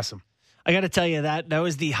 that was awesome. I got to tell you, that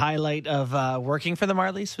was the highlight of working for the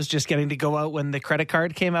Marlies, was just getting to go out when the credit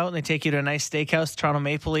card came out and they take you to a nice steakhouse, Toronto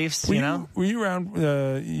Maple Leafs, Were you around,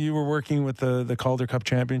 you were working with the Calder Cup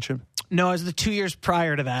Championship? No, it was the 2 years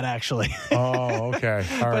prior to that, actually. Oh, okay.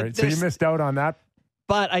 All right. So you missed out on that?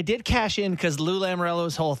 But I did cash in because Lou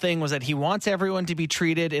Lamoriello's whole thing was that he wants everyone to be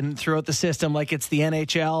treated and throughout the system like it's the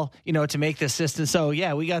NHL, to make this system. So,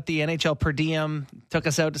 yeah, we got the NHL per diem, took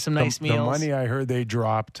us out to some nice meals. The money I heard they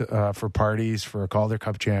dropped for parties for a Calder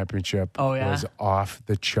Cup Championship was off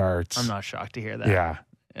the charts. I'm not shocked to hear that. Yeah.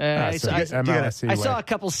 I saw a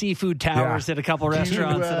couple seafood towers at a couple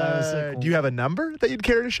restaurants. Do you have a number that you'd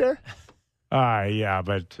care to share? Yeah,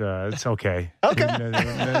 but it's okay. Okay. We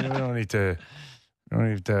don't need to.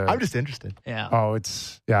 I'm just interested. Yeah. Oh,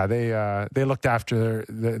 they looked after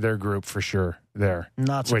their group for sure there.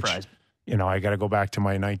 Not surprised. Which, I got to go back to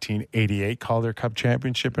my 1988 Calder Cup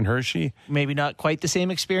Championship in Hershey. Maybe not quite the same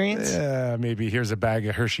experience. Yeah, maybe here's a bag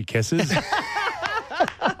of Hershey Kisses.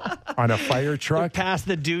 On a fire truck. Past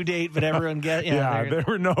the due date, but everyone get... Yeah, there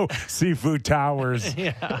were no seafood towers.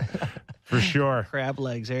 Yeah. For sure. Crab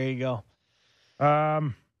legs. There you go.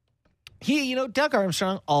 Doug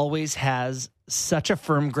Armstrong always has such a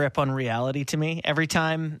firm grip on reality to me. Every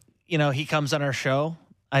time, he comes on our show,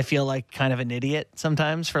 I feel like kind of an idiot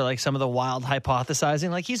sometimes for like some of the wild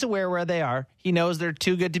hypothesizing. Like he's aware where they are. He knows they're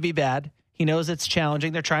too good to be bad. He knows it's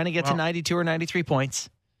challenging. They're trying to get to 92 or 93 points.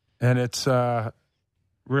 And it's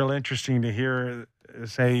real interesting to hear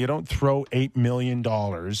say you don't throw $8 million to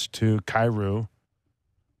Kyrou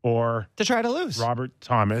or to try to lose Robert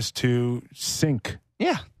Thomas to sink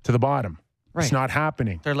to the bottom. Right. It's not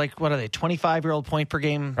happening. They're like, what are they, 25-year-old point per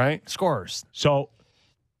game scorers. So,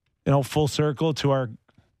 full circle to our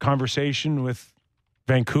conversation with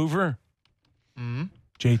Vancouver,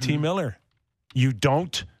 JT Miller. You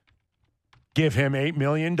don't give him $8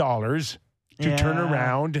 million to turn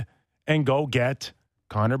around and go get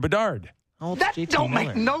Connor Bedard. That JT don't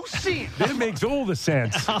make no sense. It makes all the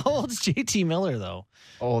sense. How old's JT Miller, though?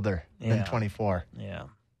 Older than 24. Yeah.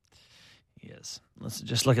 He is. Let's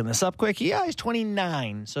just look this up quick. Yeah, he's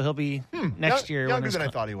 29, so he'll be next year. Younger than I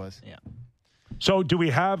thought he was. Yeah. So do we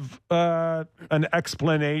have an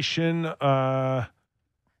explanation on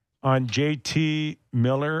JT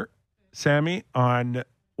Miller, Sammy, on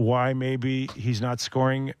why maybe he's not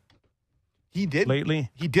scoring lately?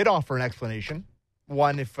 He did offer an explanation.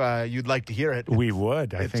 One, if you'd like to hear it. We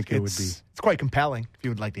would. I think it would be. It's quite compelling if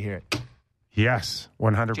you would like to hear it. Yes,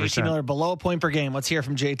 100%. JT Miller below a point per game. Let's hear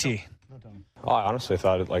from JT. Well, I honestly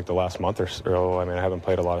thought like the last month or so, I haven't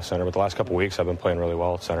played a lot of center, but the last couple of weeks I've been playing really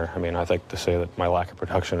well at center. I think to say that my lack of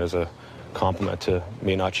production is a compliment to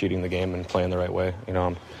me not cheating the game and playing the right way.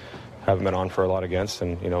 I haven't been on for a lot against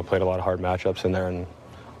and, played a lot of hard matchups in there and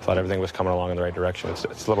thought everything was coming along in the right direction. It's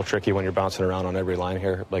a little tricky when you're bouncing around on every line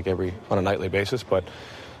here, on a nightly basis, but,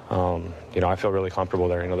 I feel really comfortable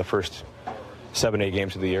there. The first 7-8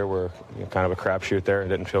 games of the year were kind of a crapshoot there. I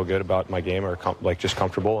didn't feel good about my game or just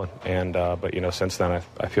comfortable. But since then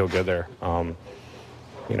I feel good there. I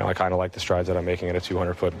kind of like the strides that I'm making at a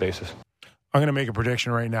 200-foot basis. I'm going to make a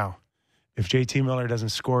prediction right now. If JT Miller doesn't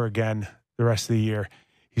score again the rest of the year,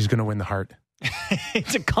 he's going to win the Hart.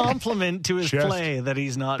 It's a compliment to his play that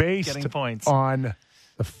he's not getting points. On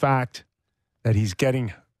the fact that he's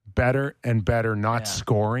getting better and better, not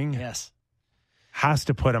scoring. Yes. Has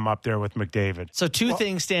to put him up there with McDavid. So two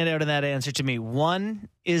things stand out in that answer to me. One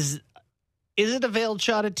is it a veiled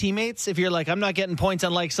shot at teammates? If you're like, I'm not getting points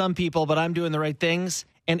unlike some people, but I'm doing the right things.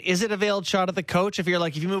 And is it a veiled shot at the coach? If you're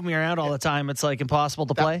like, if you move me around all the time, it's like impossible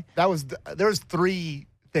to play. There's 3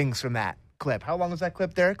 things from that clip. How long was that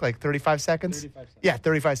clip, Derek? Like 35 seconds? 35 seconds. Yeah,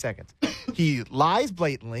 35 seconds. He lies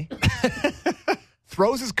blatantly,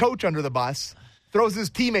 throws his coach under the bus, throws his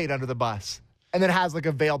teammate under the bus. And then has like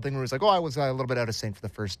a veiled thing where he's like, I was a little bit out of sync for the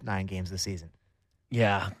first 9 games of the season.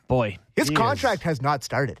 Yeah, boy. His contract has not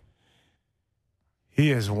started.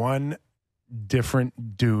 He is one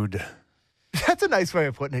different dude. That's a nice way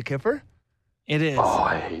of putting it, Kipper. It is. Oh,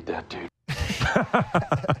 I hate that dude.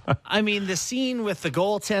 The scene with the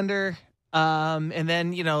goaltender, and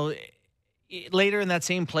then, later in that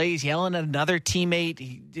same play, he's yelling at another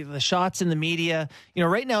teammate. The shots in the media.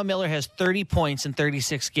 Right now Miller has 30 points in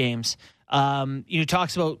 36 games.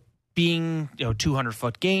 Talks about being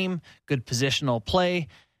 200-foot game, good positional play.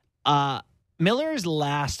 Miller is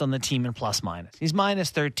last on the team in plus minus. He's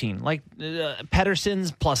minus 13. Like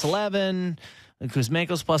Pettersson's plus 11,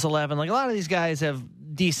 Kuzmenko's plus 11. Like a lot of these guys have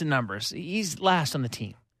decent numbers. He's last on the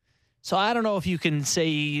team. So I don't know if you can say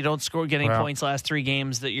you don't score getting points last 3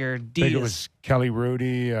 games that your D I think it was Kelly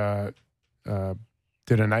Rudy did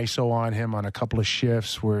an ISO on him on a couple of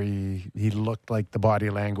shifts where he looked like the body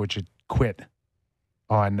language had quit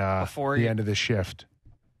on the end of the shift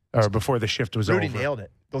or before the shift was Rudy over. Nailed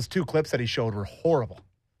it. Those 2 clips that he showed were horrible.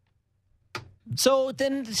 So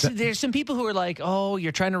then there's some people who are like, oh,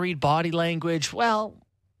 you're trying to read body language. Well,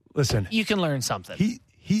 listen, you can learn something.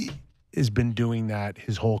 He has been doing that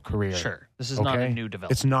his whole career. Sure. This is not a new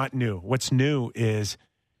development. It's not new. What's new is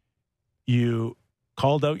you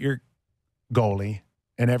called out your goalie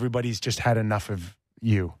and everybody's just had enough of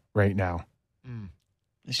you right now.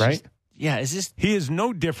 Right? Is this... He is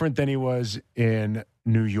no different than he was in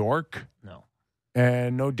New York. No.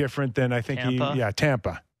 And no different than, I think, Tampa.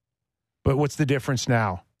 Tampa. But what's the difference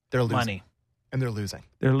now? They're losing. Money. And they're losing.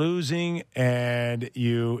 They're losing, and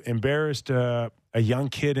you embarrassed a young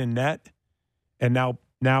kid in net, and now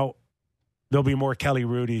there'll be more Kelly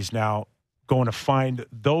Rudy's now going to find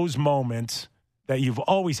those moments that you've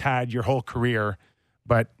always had your whole career,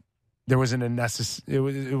 but there wasn't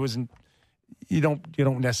it wasn't. You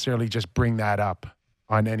don't necessarily just bring that up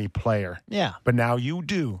on any player. Yeah. But now you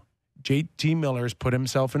do. JT Miller's put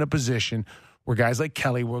himself in a position where guys like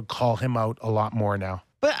Kelly will call him out a lot more now.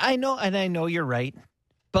 But I know you're right.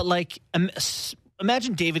 But like,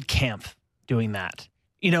 imagine David Kampf doing that.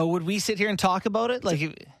 Would we sit here and talk about it?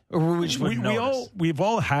 Like, or we just wouldn't notice? We've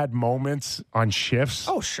all had moments on shifts.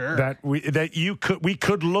 Oh, sure. That we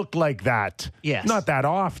could look like that. Yes. Not that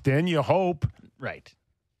often, you hope. Right.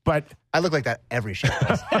 But I look like that every shift.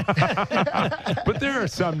 but there are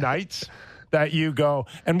some nights that you go,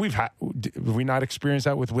 and have we not experienced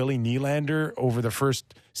that with Willie Nylander over the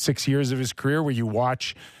first 6 years of his career, where you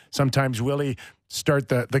watch sometimes Willie start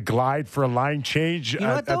the glide for a line change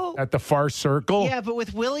at the far circle? Yeah, but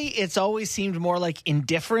with Willie, it's always seemed more like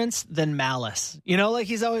indifference than malice. Like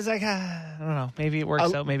he's always like, I don't know, maybe it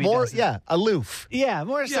works out, maybe more, it doesn't. Yeah, aloof. Yeah,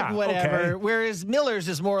 more like whatever. Okay. Whereas Miller's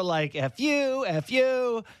is more like F you. Yeah,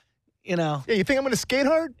 you think I'm going to skate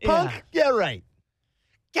hard, punk? Yeah, right.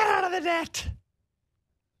 Get out of the net.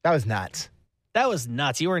 That was nuts. That was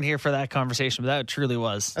nuts. You weren't here for that conversation, but that truly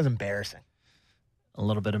was. That was embarrassing. A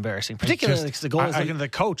little bit embarrassing, particularly because the goal is looking at the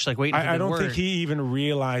coach, like waiting for the I don't word. think he even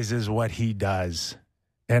realizes what he does.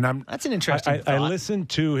 And that's an interesting thought. I listened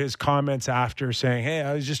to his comments after saying, hey,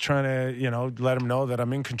 I was just trying to, let him know that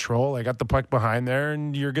I'm in control. I got the puck behind there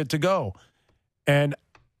and you're good to go. And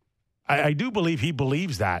I do believe he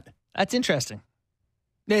believes that. That's interesting.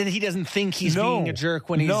 He doesn't think he's being a jerk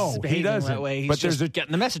when he's behaving that way. He's just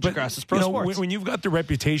getting the message across. It's pro sports. When you've got the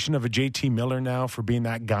reputation of a JT Miller now for being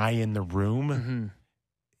that guy in the room,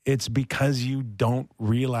 it's because you don't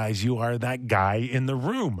realize you are that guy in the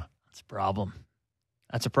room. That's a problem.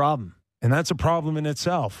 That's a problem. And that's a problem in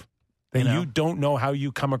itself. That you don't know how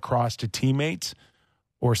you come across to teammates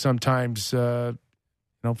or sometimes,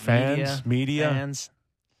 fans, media. Fans.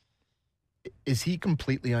 Is he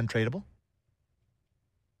completely untradeable?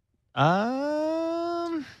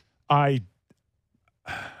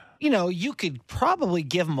 You could probably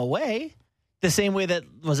give him away the same way that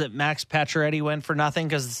Max Pacioretty went for nothing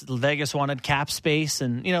because Vegas wanted cap space,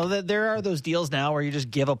 and there are those deals now where you just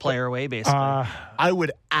give a player away basically. I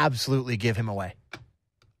would absolutely give him away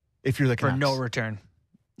if you're the Canucks. For no return.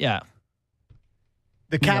 Yeah,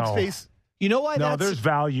 the cap space. You know why? No, there's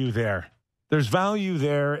value there. There's value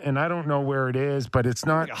there, and I don't know where it is, but it's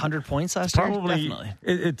not 100 points last year. Probably,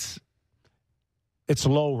 definitely. It's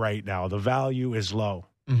low right now. The value is low.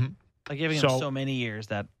 Mm-hmm. By giving him so many years,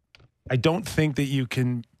 that I don't think that you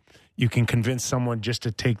can convince someone just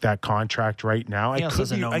to take that contract right now. I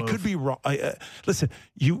could be wrong. Listen,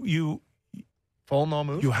 you full no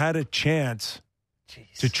move. You had a chance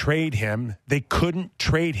to trade him. They couldn't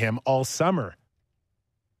trade him all summer.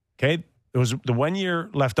 Okay. There was the 1 year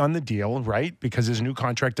left on the deal, right? Because his new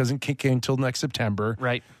contract doesn't kick in until next September.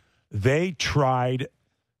 Right. They tried.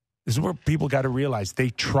 This is where people got to realize. They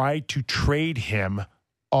tried to trade him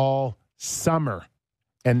all summer,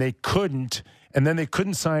 and they couldn't. And then they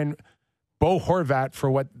couldn't sign Bo Horvat for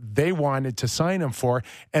what they wanted to sign him for,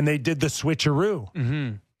 and they did the switcheroo.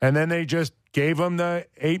 Mm-hmm. And then they just gave him the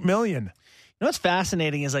 $8 million. What's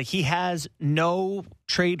fascinating is he has no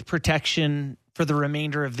trade protection for the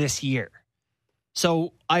remainder of this year.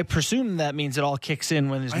 So I presume that means it all kicks in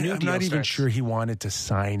when his new deal starts. I'm not even sure he wanted to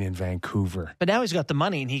sign in Vancouver. But now he's got the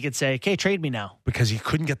money, and he could say, okay, trade me now. Because he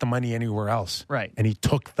couldn't get the money anywhere else. Right. And he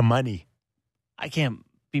took the money. I can't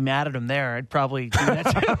be mad at him there. I'd probably do that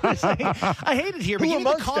too. I hate it here, but give me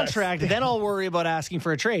the contract, then I'll worry about asking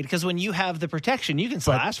for a trade. Because when you have the protection, you can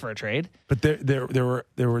still ask for a trade. But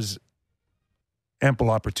there was ample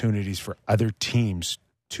opportunities for other teams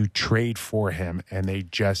to trade for him, and they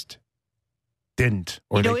just didn't,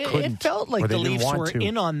 or they couldn't. It felt like the Leafs were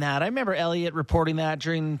in on that. I remember Elliott reporting that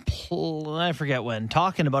during, I forget when,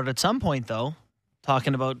 talking about it at some point, though,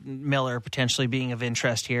 talking about Miller potentially being of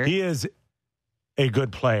interest here. He is a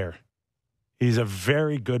good player. He's a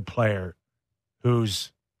very good player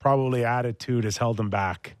whose probably attitude has held him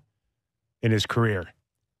back in his career.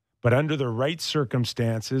 But under the right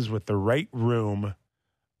circumstances, with the right room,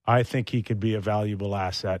 I think he could be a valuable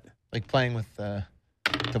asset. Like playing with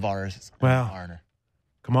Tavares. Marner.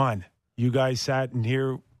 Come on. You guys sat in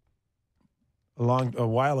here a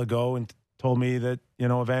while ago and told me that,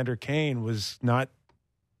 Evander Kane was not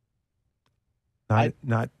an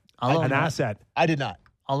asset. I did not.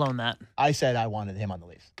 I'll own that. I said I wanted him on the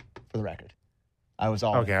Leafs, for the record. I was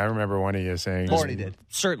all okay. I remember one of you saying. Corey did.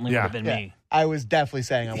 Certainly would have been me. I was definitely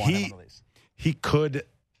saying I wanted him on the Leafs. He could,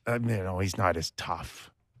 he's not as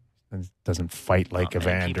tough. Doesn't fight like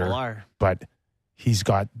Evander. People are. But he's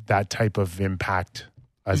got that type of impact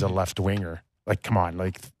as a left winger. Like, come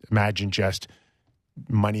on, imagine just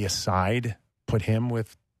money aside, put him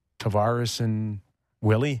with Tavares and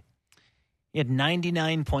Willie. He had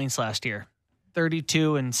 99 points last year,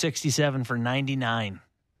 32 and 67 for 99.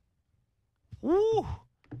 Woo!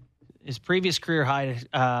 His previous career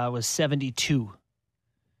high was 72.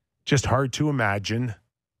 just hard to imagine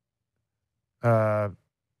the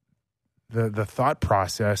thought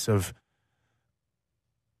process of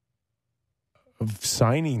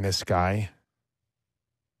signing this guy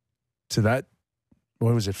to that.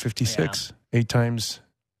 What was it? 56, 8 times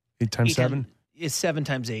 7. It's 7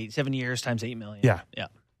 times 8, 7 years times $8 million. Yeah.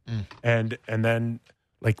 Mm. And then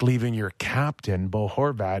like leaving your captain Bo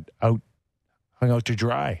Horvat hung out to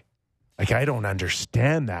dry. Like, I don't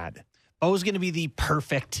understand that. Bo's going to be the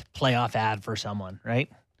perfect playoff ad for someone, right?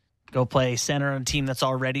 Go play center on a team that's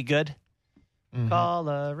already good. Mm-hmm.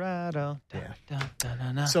 Colorado. Yeah.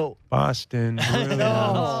 So Boston.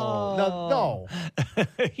 No.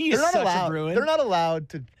 He's They're not such allowed. a Bruin. They're not allowed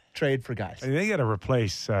to trade for guys. They got to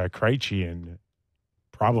replace Krejci and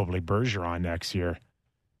probably Bergeron next year.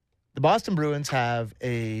 The Boston Bruins have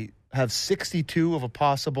 62 of a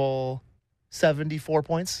possible 74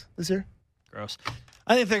 points this year. Gross.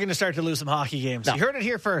 I think they're going to start to lose some hockey games. No. You heard it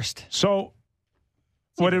here first. So,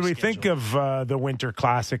 what did we think of the Winter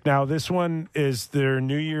Classic? Now, this one is their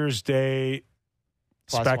New Year's Day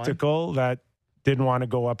Plus spectacle that didn't want to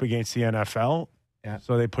go up against the NFL. Yeah.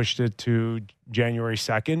 So they pushed it to January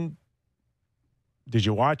 2nd. Did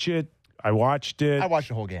you watch it? I watched it. I watched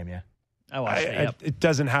the whole game, yeah. I watched it, yep. It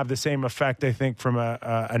doesn't have the same effect, I think, from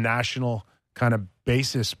a national kind of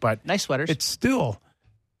basis, but nice sweaters.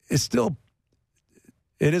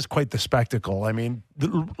 It is quite the spectacle. I mean,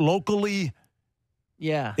 locally,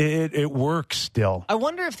 yeah, it works still. I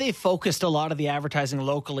wonder if they focused a lot of the advertising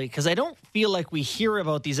locally, because I don't feel like we hear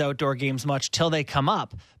about these outdoor games much till they come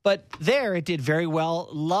up. But there, it did very well.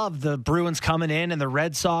 Love the Bruins coming in and the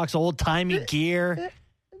Red Sox old-timey gear.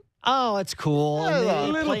 Oh, it's cool. A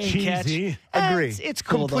little cheesy. Agree. It's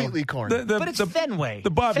cool. Completely corny. But it's Fenway.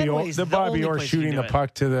 The Bobby Orr shooting the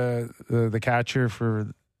puck to the catcher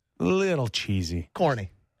for a little cheesy.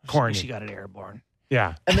 Corny. She got it airborne.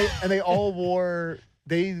 Yeah. And they all wore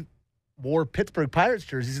Pittsburgh Pirates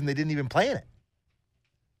jerseys and they didn't even play in it.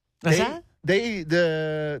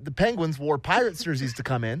 The Penguins wore Pirates jerseys to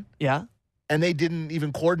come in. Yeah. And they didn't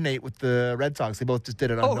even coordinate with the Red Sox. They both just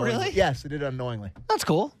did it unknowingly. Oh, really? Yes, they did it unknowingly. That's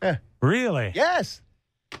cool. Yeah. Really? Yes.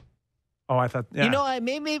 Oh, I thought, yeah. You know,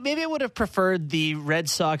 maybe I would have preferred the Red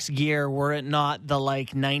Sox gear were it not the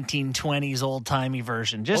 1920s old-timey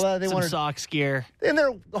version. Just some Sox gear. And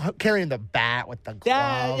they're carrying the bat with the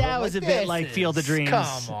glove. That was a bit like Field of Dreams.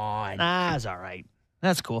 Come on. That's all right.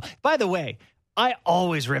 That's cool. By the way, I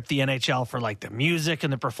always rip the NHL for the music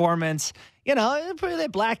and the performance. You know, the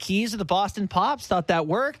Black Keys of the Boston Pops, thought that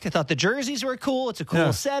worked. I thought the jerseys were cool. It's a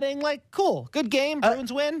cool setting. Cool. Good game.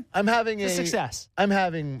 Bruins win. I'm having a success. I'm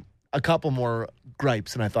having a couple more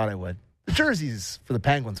gripes than I thought I would. The jerseys for the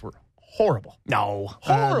Penguins were horrible. No.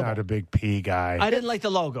 Horrible. I'm not a big P guy. I didn't like the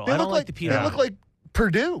logo. I don't like the P. They look like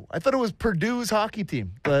Purdue. I thought it was Purdue's hockey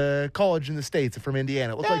team, the college in the States from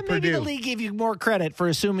Indiana. It looked like maybe Purdue. the league gave you more credit for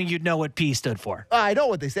assuming you'd know what P stood for. I know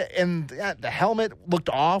what they said. And the helmet looked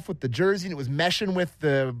off with the jersey, and it was meshing with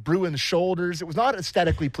the Bruins' shoulders. It was not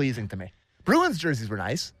aesthetically pleasing to me. Bruins jerseys were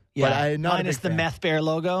nice. Yeah, but I'm not minus a big the fan. Meth Bear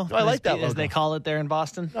logo. I like that logo. As they call it there in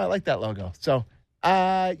Boston. I like that logo. So,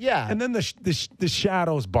 yeah. And then the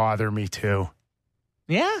shadows bother me too.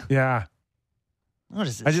 Yeah? Yeah. What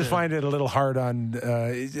is this? I just find it a little hard on.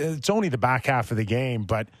 It's only the back half of the game,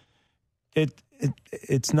 but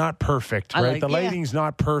it's not perfect, right? The lighting's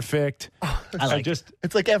not perfect.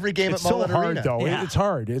 It's like every game at Mullet Arena. It's so hard, though. Yeah. It's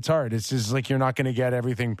hard. It's hard. It's just like you're not going to get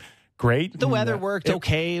everything great. The weather worked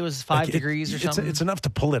okay. It was 5 degrees or something. It's enough to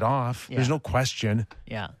pull it off. Yeah. There's no question.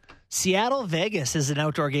 Yeah. Seattle Vegas as an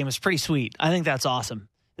outdoor game is pretty sweet. I think that's awesome.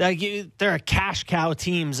 There are cash cow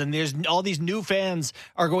teams, and there's all these new fans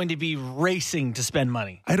are going to be racing to spend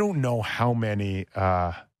money. I don't know how many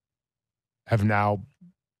have now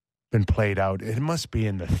been played out. It must be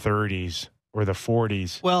in the 30s or the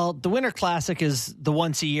 40s. Well, the Winter Classic is the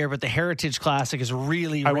once a year, but the Heritage Classic is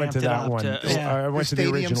really I went to that one. I went to the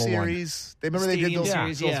original series. They remember they did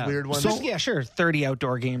those weird ones. So, yeah, sure, 30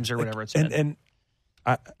 outdoor games or whatever it's been. And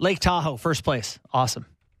Lake Tahoe, first place, awesome.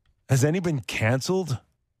 Has any been canceled?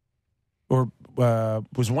 Or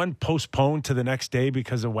was one postponed to the next day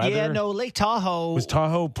because of weather? Yeah, no, Lake Tahoe. Was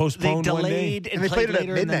Tahoe postponed they one day? delayed and they played it at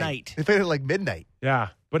later in the midnight. night. They played it like midnight. Yeah,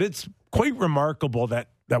 but it's quite remarkable that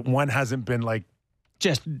one hasn't been like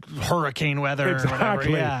just hurricane weather or whatever.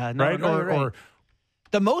 Yeah, no, right? No, or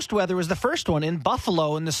the most weather was the first one in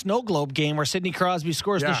Buffalo in the Snow Globe game where Sidney Crosby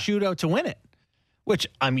scores the shootout to win it. Which,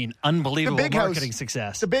 I mean, unbelievable marketing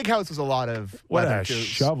success. The Big House was a lot of what weather a too.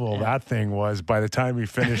 shovel that thing was by the time he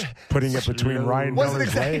finished putting it between Ryan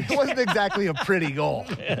Miller's legs. It wasn't exactly a pretty goal.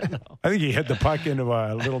 I think he hit the puck into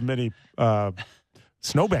a little mini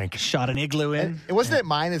snowbank. Shot an igloo in. It wasn't it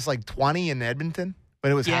minus like 20 in Edmonton,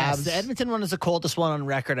 but it was Yes, Habs. the Edmonton one is the coldest one on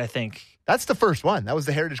record, I think. That's the first one. That was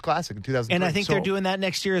the Heritage Classic in 2003. And I think they're doing that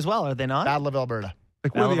next year as well, are they not? Battle of Alberta.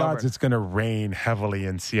 Like, what are the Battle of odds Alberta. it's going to rain heavily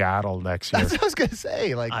in Seattle next year? That's what I was going to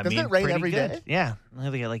say. Like, doesn't it rain pretty every good. day? Yeah.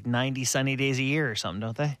 They get like 90 sunny days a year or something,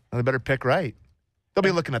 don't they? Well, they better pick right. They'll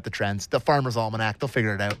be looking at the trends. The Farmer's Almanac. They'll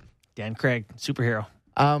figure it out. Dan Craig, superhero.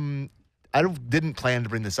 I didn't plan to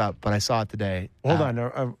bring this up, but I saw it today. Hold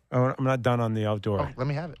on. I'm not done on the outdoor. Oh, let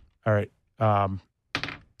me have it. All right.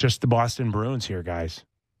 Just the Boston Bruins here, guys.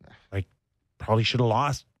 Like, probably should have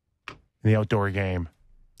lost in the outdoor game.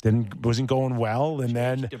 Wasn't going well, and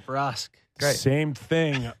then DeBrusque. Great. same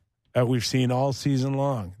thing that we've seen all season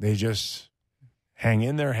long. They just hang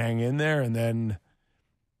in there, and then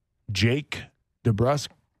Jake DeBrusque,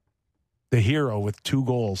 the hero with 2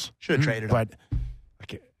 goals. Should have traded him. But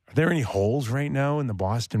are there any holes right now in the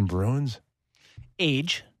Boston Bruins?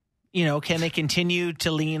 Age. Can they continue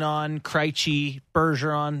to lean on Krejci,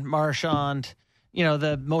 Bergeron, Marchand?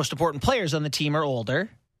 The most important players on the team are older.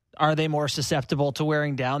 Are they more susceptible to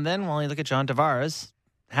wearing down then? Well, you look at John Tavares.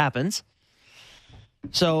 Happens.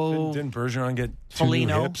 So Didn't Bergeron get 2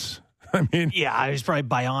 Foligno. hips? I mean, yeah, he's probably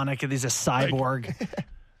bionic. He's a cyborg.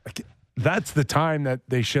 that's the time that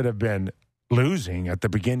they should have been losing at the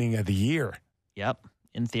beginning of the year. Yep,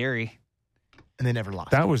 in theory. And they never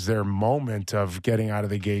lost. That was their moment of getting out of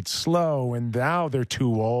the gate slow, and now they're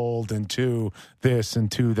too old and too this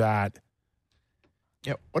and too that.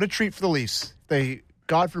 Yeah, what a treat for the Leafs. They,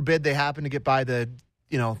 God forbid, they happen to get by the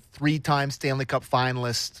 3-time Stanley Cup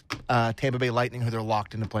finalist Tampa Bay Lightning, who they're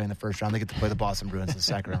locked into play in the first round. They get to play the Boston Bruins in the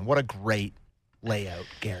second round. What a great layout,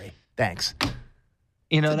 Gary. Thanks.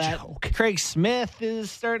 That joke. Craig Smith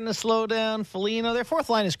is starting to slow down. Foligno. Their fourth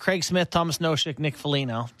line is Craig Smith, Thomas Nosek, Nick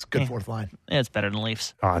Foligno. It's a good fourth line. Yeah, it's better than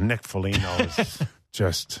Leafs. Nick Foligno is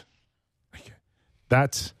just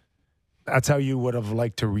that's how you would have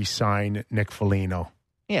liked to re-sign Nick Foligno.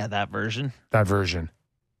 Yeah, that version. That version.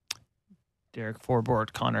 Derek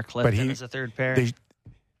Forbort, Connor Clifton as a third pair.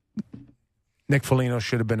 Nick Foligno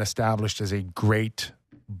should have been established as a great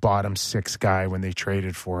bottom 6 guy when they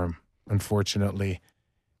traded for him. Unfortunately,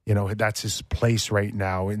 that's his place right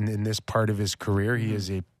now. In this part of his career, he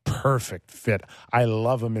is a perfect fit. I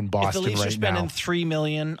love him in Boston right now. If the Leafs are spending $3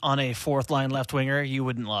 million on a fourth line left winger, you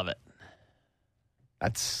wouldn't love it.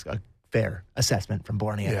 That's a fair assessment from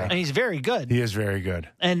Borny. Yeah. And he's very good. He is very good.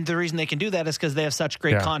 And the reason they can do that is because they have such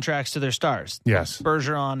great contracts to their stars. Yes.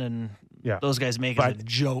 Bergeron and those guys make it a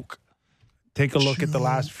joke. Take a look at the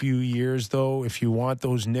last few years, though. If you want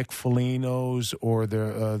those Nick Folignos or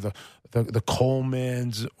the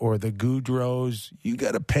Colemans or the Goudreaus, you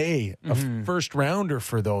got to pay a first rounder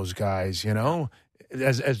for those guys.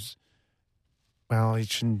 As well, you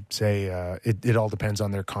shouldn't say it all depends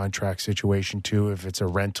on their contract situation too. If it's a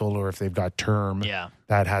rental or if they've got term,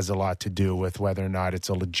 that has a lot to do with whether or not it's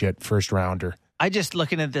a legit first rounder. I just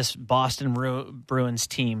looking at this Boston Bruins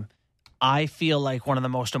team. I feel like one of the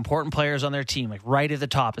most important players on their team, like right at the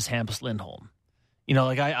top, is Hampus Lindholm.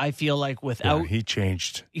 I feel like without he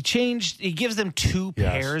changed. He gives them 2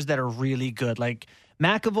 pairs that are really good. Like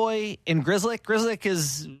McAvoy and Grzelcyk.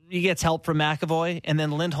 Grzelcyk he gets help from McAvoy, and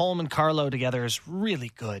then Lindholm and Carlo together is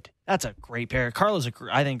really good. That's a great pair. Carlo's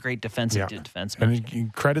I think great defensive defenseman. And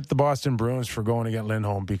you credit the Boston Bruins for going to get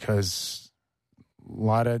Lindholm because a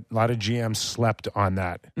lot of GMs slept on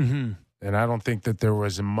that. Mm-hmm. And I don't think that there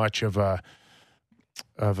was much of a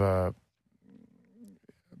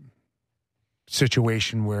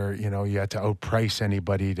situation where you had to outprice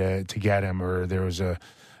anybody to get him, or there was a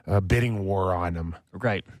bidding war on him.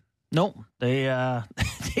 Right? Nope. They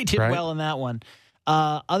did well in that one.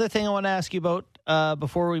 Other thing I want to ask you about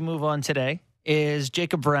before we move on today is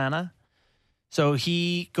Jacob Vrana. So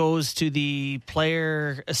he goes to the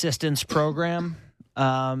player assistance program.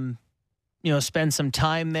 Spends some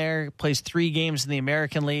time there, plays 3 games in the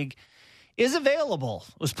American League, is available,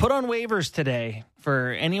 was put on waivers today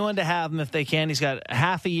for anyone to have him if they can. He's got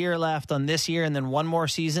half a year left on this year and then 1 more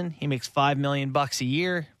season. He makes $5 million a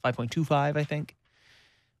year, 5.25, I think.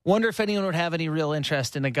 Wonder if anyone would have any real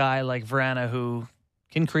interest in a guy like Vrana who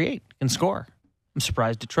can create, can score. I'm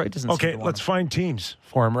surprised Detroit doesn't seem to want let's him. find teams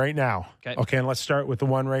for him right now. Okay, and let's start with the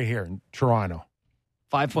one right here in Toronto.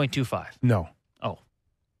 5.25. No. Oh.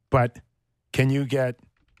 But can you get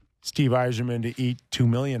Steve Yzerman to eat $2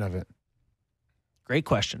 million of it? Great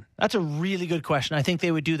question. That's a really good question. I think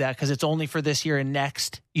they would do that because it's only for this year and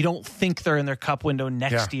next. You don't think they're in their cup window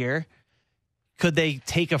next year. Could they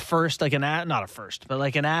take a first, like not a first, but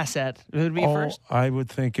like an asset? It would be a first. I would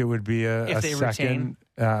think it would be a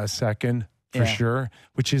second for sure,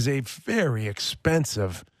 which is a very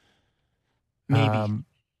expensive thing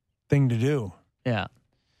to do. Yeah.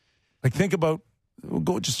 Like, think about,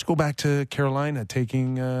 go back to Carolina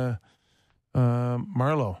taking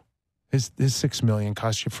Marleau. His $6 million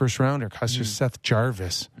cost you first rounder, cost you Seth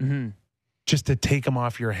Jarvis, just to take him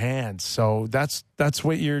off your hands. So that's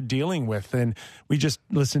what you're dealing with. And we just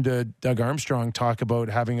listened to Doug Armstrong talk about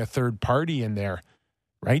having a third party in there,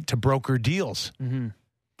 right, to broker deals.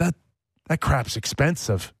 That crap's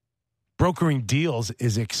expensive. Brokering deals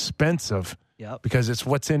is expensive because it's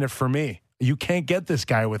what's in it for me. You can't get this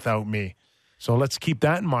guy without me. So let's keep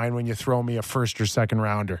that in mind when you throw me a first or second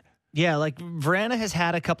rounder. Yeah, like Vrana has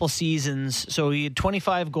had a couple seasons. So he had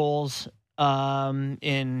 25 goals in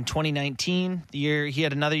 2019. The year he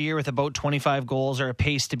had another year with about 25 goals, or a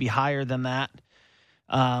pace to be higher than that.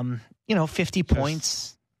 50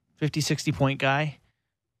 points, 50, 60 point guy.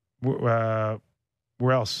 Where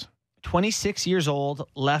else? 26 years old,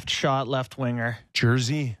 left shot, left winger.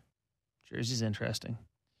 Jersey's interesting.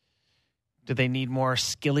 Do they need more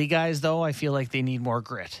skilly guys, though? I feel like they need more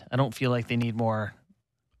grit. I don't feel like they need more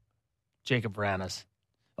Jacob Vranas.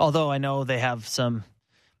 Although I know they have some.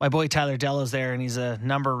 My boy Tyler Dello's there, and he's a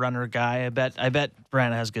number runner guy. I bet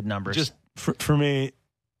Vrana has good numbers. Just for me,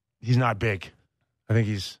 he's not big. I think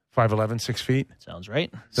he's 5'11", 6 feet. Sounds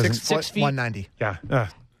right. 6 feet, 190. Yeah.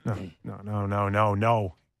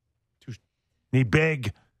 No. Need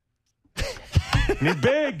big. Need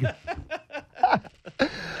big.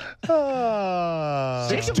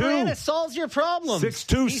 Jacob Vrana solves your problems.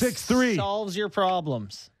 6'2", 6'3". Solves your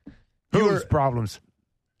problems. Whose problems?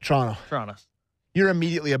 Toronto. You're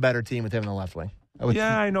immediately a better team with him in the left wing.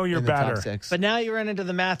 I know you're better. But now you run into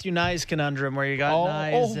the Matthew Nyes conundrum where you got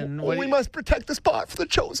Nyes and we must protect the spot for the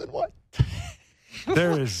chosen one.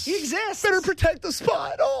 There is. He exists. Better protect the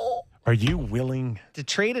spot. Are you willing to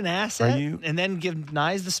trade an asset and then give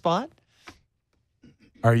Nyes the spot?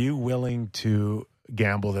 Are you willing to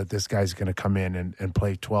gamble that this guy's going to come in and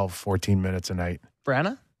play 12, 14 minutes a night?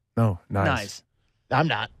 Vrana? No, Nyes. I'm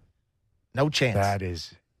not. No chance. That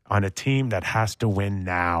is on a team that has to win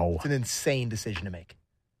now. It's an insane decision to make.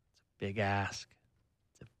 Big ask.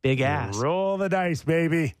 It's a big ask. Roll the dice,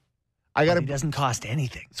 baby. It doesn't cost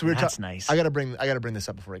anything. So that's nice. I gotta bring this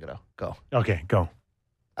up before I go. Okay, go.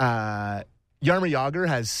 Jaromir Jagr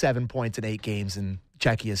has 7 points in 8 games, and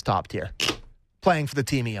Czechia's top tier, playing for the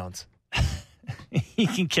team he owns. He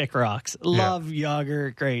can kick rocks. Love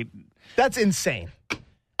Jagr. Great. That's insane.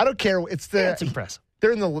 I don't care. It's impressive.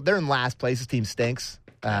 They're in last place. His team stinks.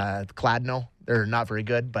 Kladno, they're not very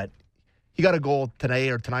good, but he got a goal tonight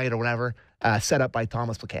or whatever, set up by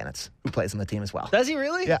Thomas Plekanec, who plays on the team as well. Does he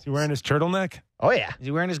really? Yeah. Is he wearing his turtleneck? Oh, yeah. Is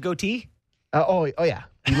he wearing his goatee? Oh, yeah.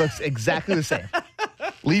 He looks exactly the same.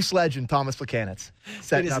 Leafs legend Thomas Plekanec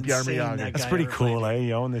setting up Jaromir Jagr. That's pretty cool, eh?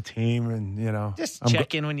 You own the team, and just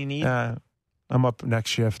check in when you need. I'm up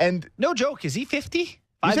next shift. And no joke, is he 50?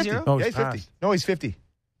 5-0? Oh, he's 50. No, he's 50.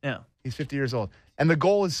 Yeah. He's 50 years old. And the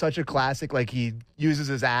goal is such a classic. Like, he uses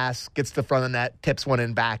his ass, gets to the front of the net, tips one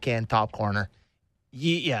in backhand, top corner.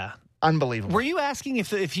 Yeah. Unbelievable. Were you asking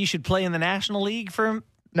if he should play in the National League for him?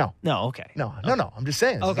 No. No, okay. No. I'm just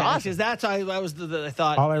saying. Okay, awesome. because that's I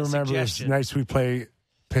thought. All I remember is nights we play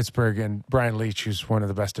Pittsburgh, and Brian Leetch, who's one of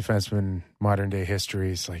the best defensemen in modern day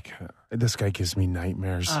history, is like, this guy gives me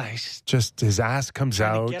nightmares. Just his ass comes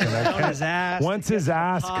out. Once his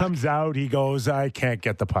ass comes out, he goes, I can't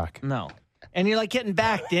get the puck. No. And you're like getting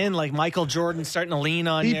backed in, like Michael Jordan starting to lean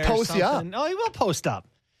on you. He posts you up. Oh, he will post up.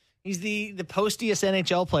 He's the postiest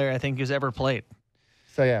NHL player I think who's ever played.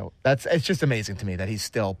 So yeah, it's just amazing to me that he's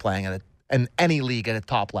still playing in any league at a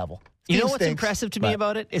top level. You know what's impressive to me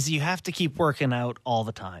about it is you have to keep working out all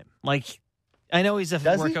the time. Like, I know he's a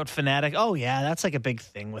workout fanatic. Oh yeah, that's like a big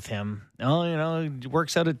thing with him. Oh, he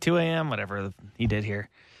works out at 2 a.m. whatever he did here.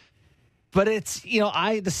 But it's,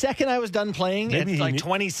 the second I was done playing at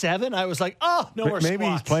 27, I was like, oh, no more Maybe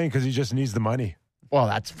squats. he's playing because he just needs the money. Well,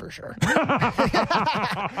 that's for sure.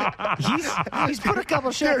 He's put a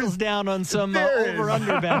couple shekels down on some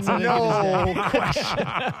over-under bets.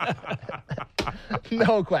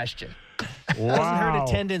 No question. Wow. Doesn't hurt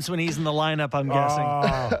attendance when he's in the lineup, I'm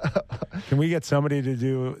guessing. Can we get somebody to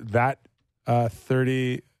do that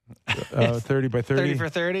 30 by 30? 30 for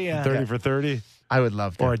 30? Yeah. 30 for 30? I would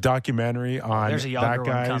love to. Or a documentary on There's a that younger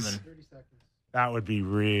one guy's. coming. That would be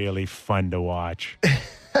really fun to watch.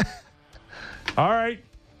 All right.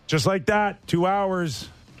 Just like that. 2 hours.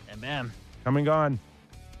 Yeah, man. Come and gone.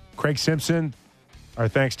 Craig Simpson, our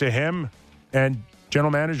thanks to him, and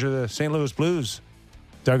general manager of the St. Louis Blues,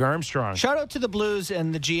 Doug Armstrong. Shout out to the Blues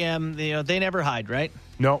and the GM. They never hide, right?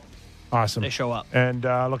 No. Awesome. they show up. And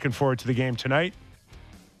looking forward to the game tonight.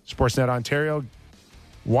 Sportsnet Ontario.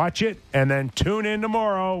 Watch it and then tune in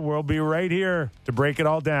tomorrow. We'll be right here to break it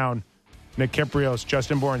all down. Nick Kypreos,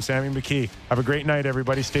 Justin Bourne, Sammy McKee. Have a great night,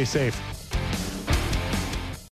 everybody. Stay safe.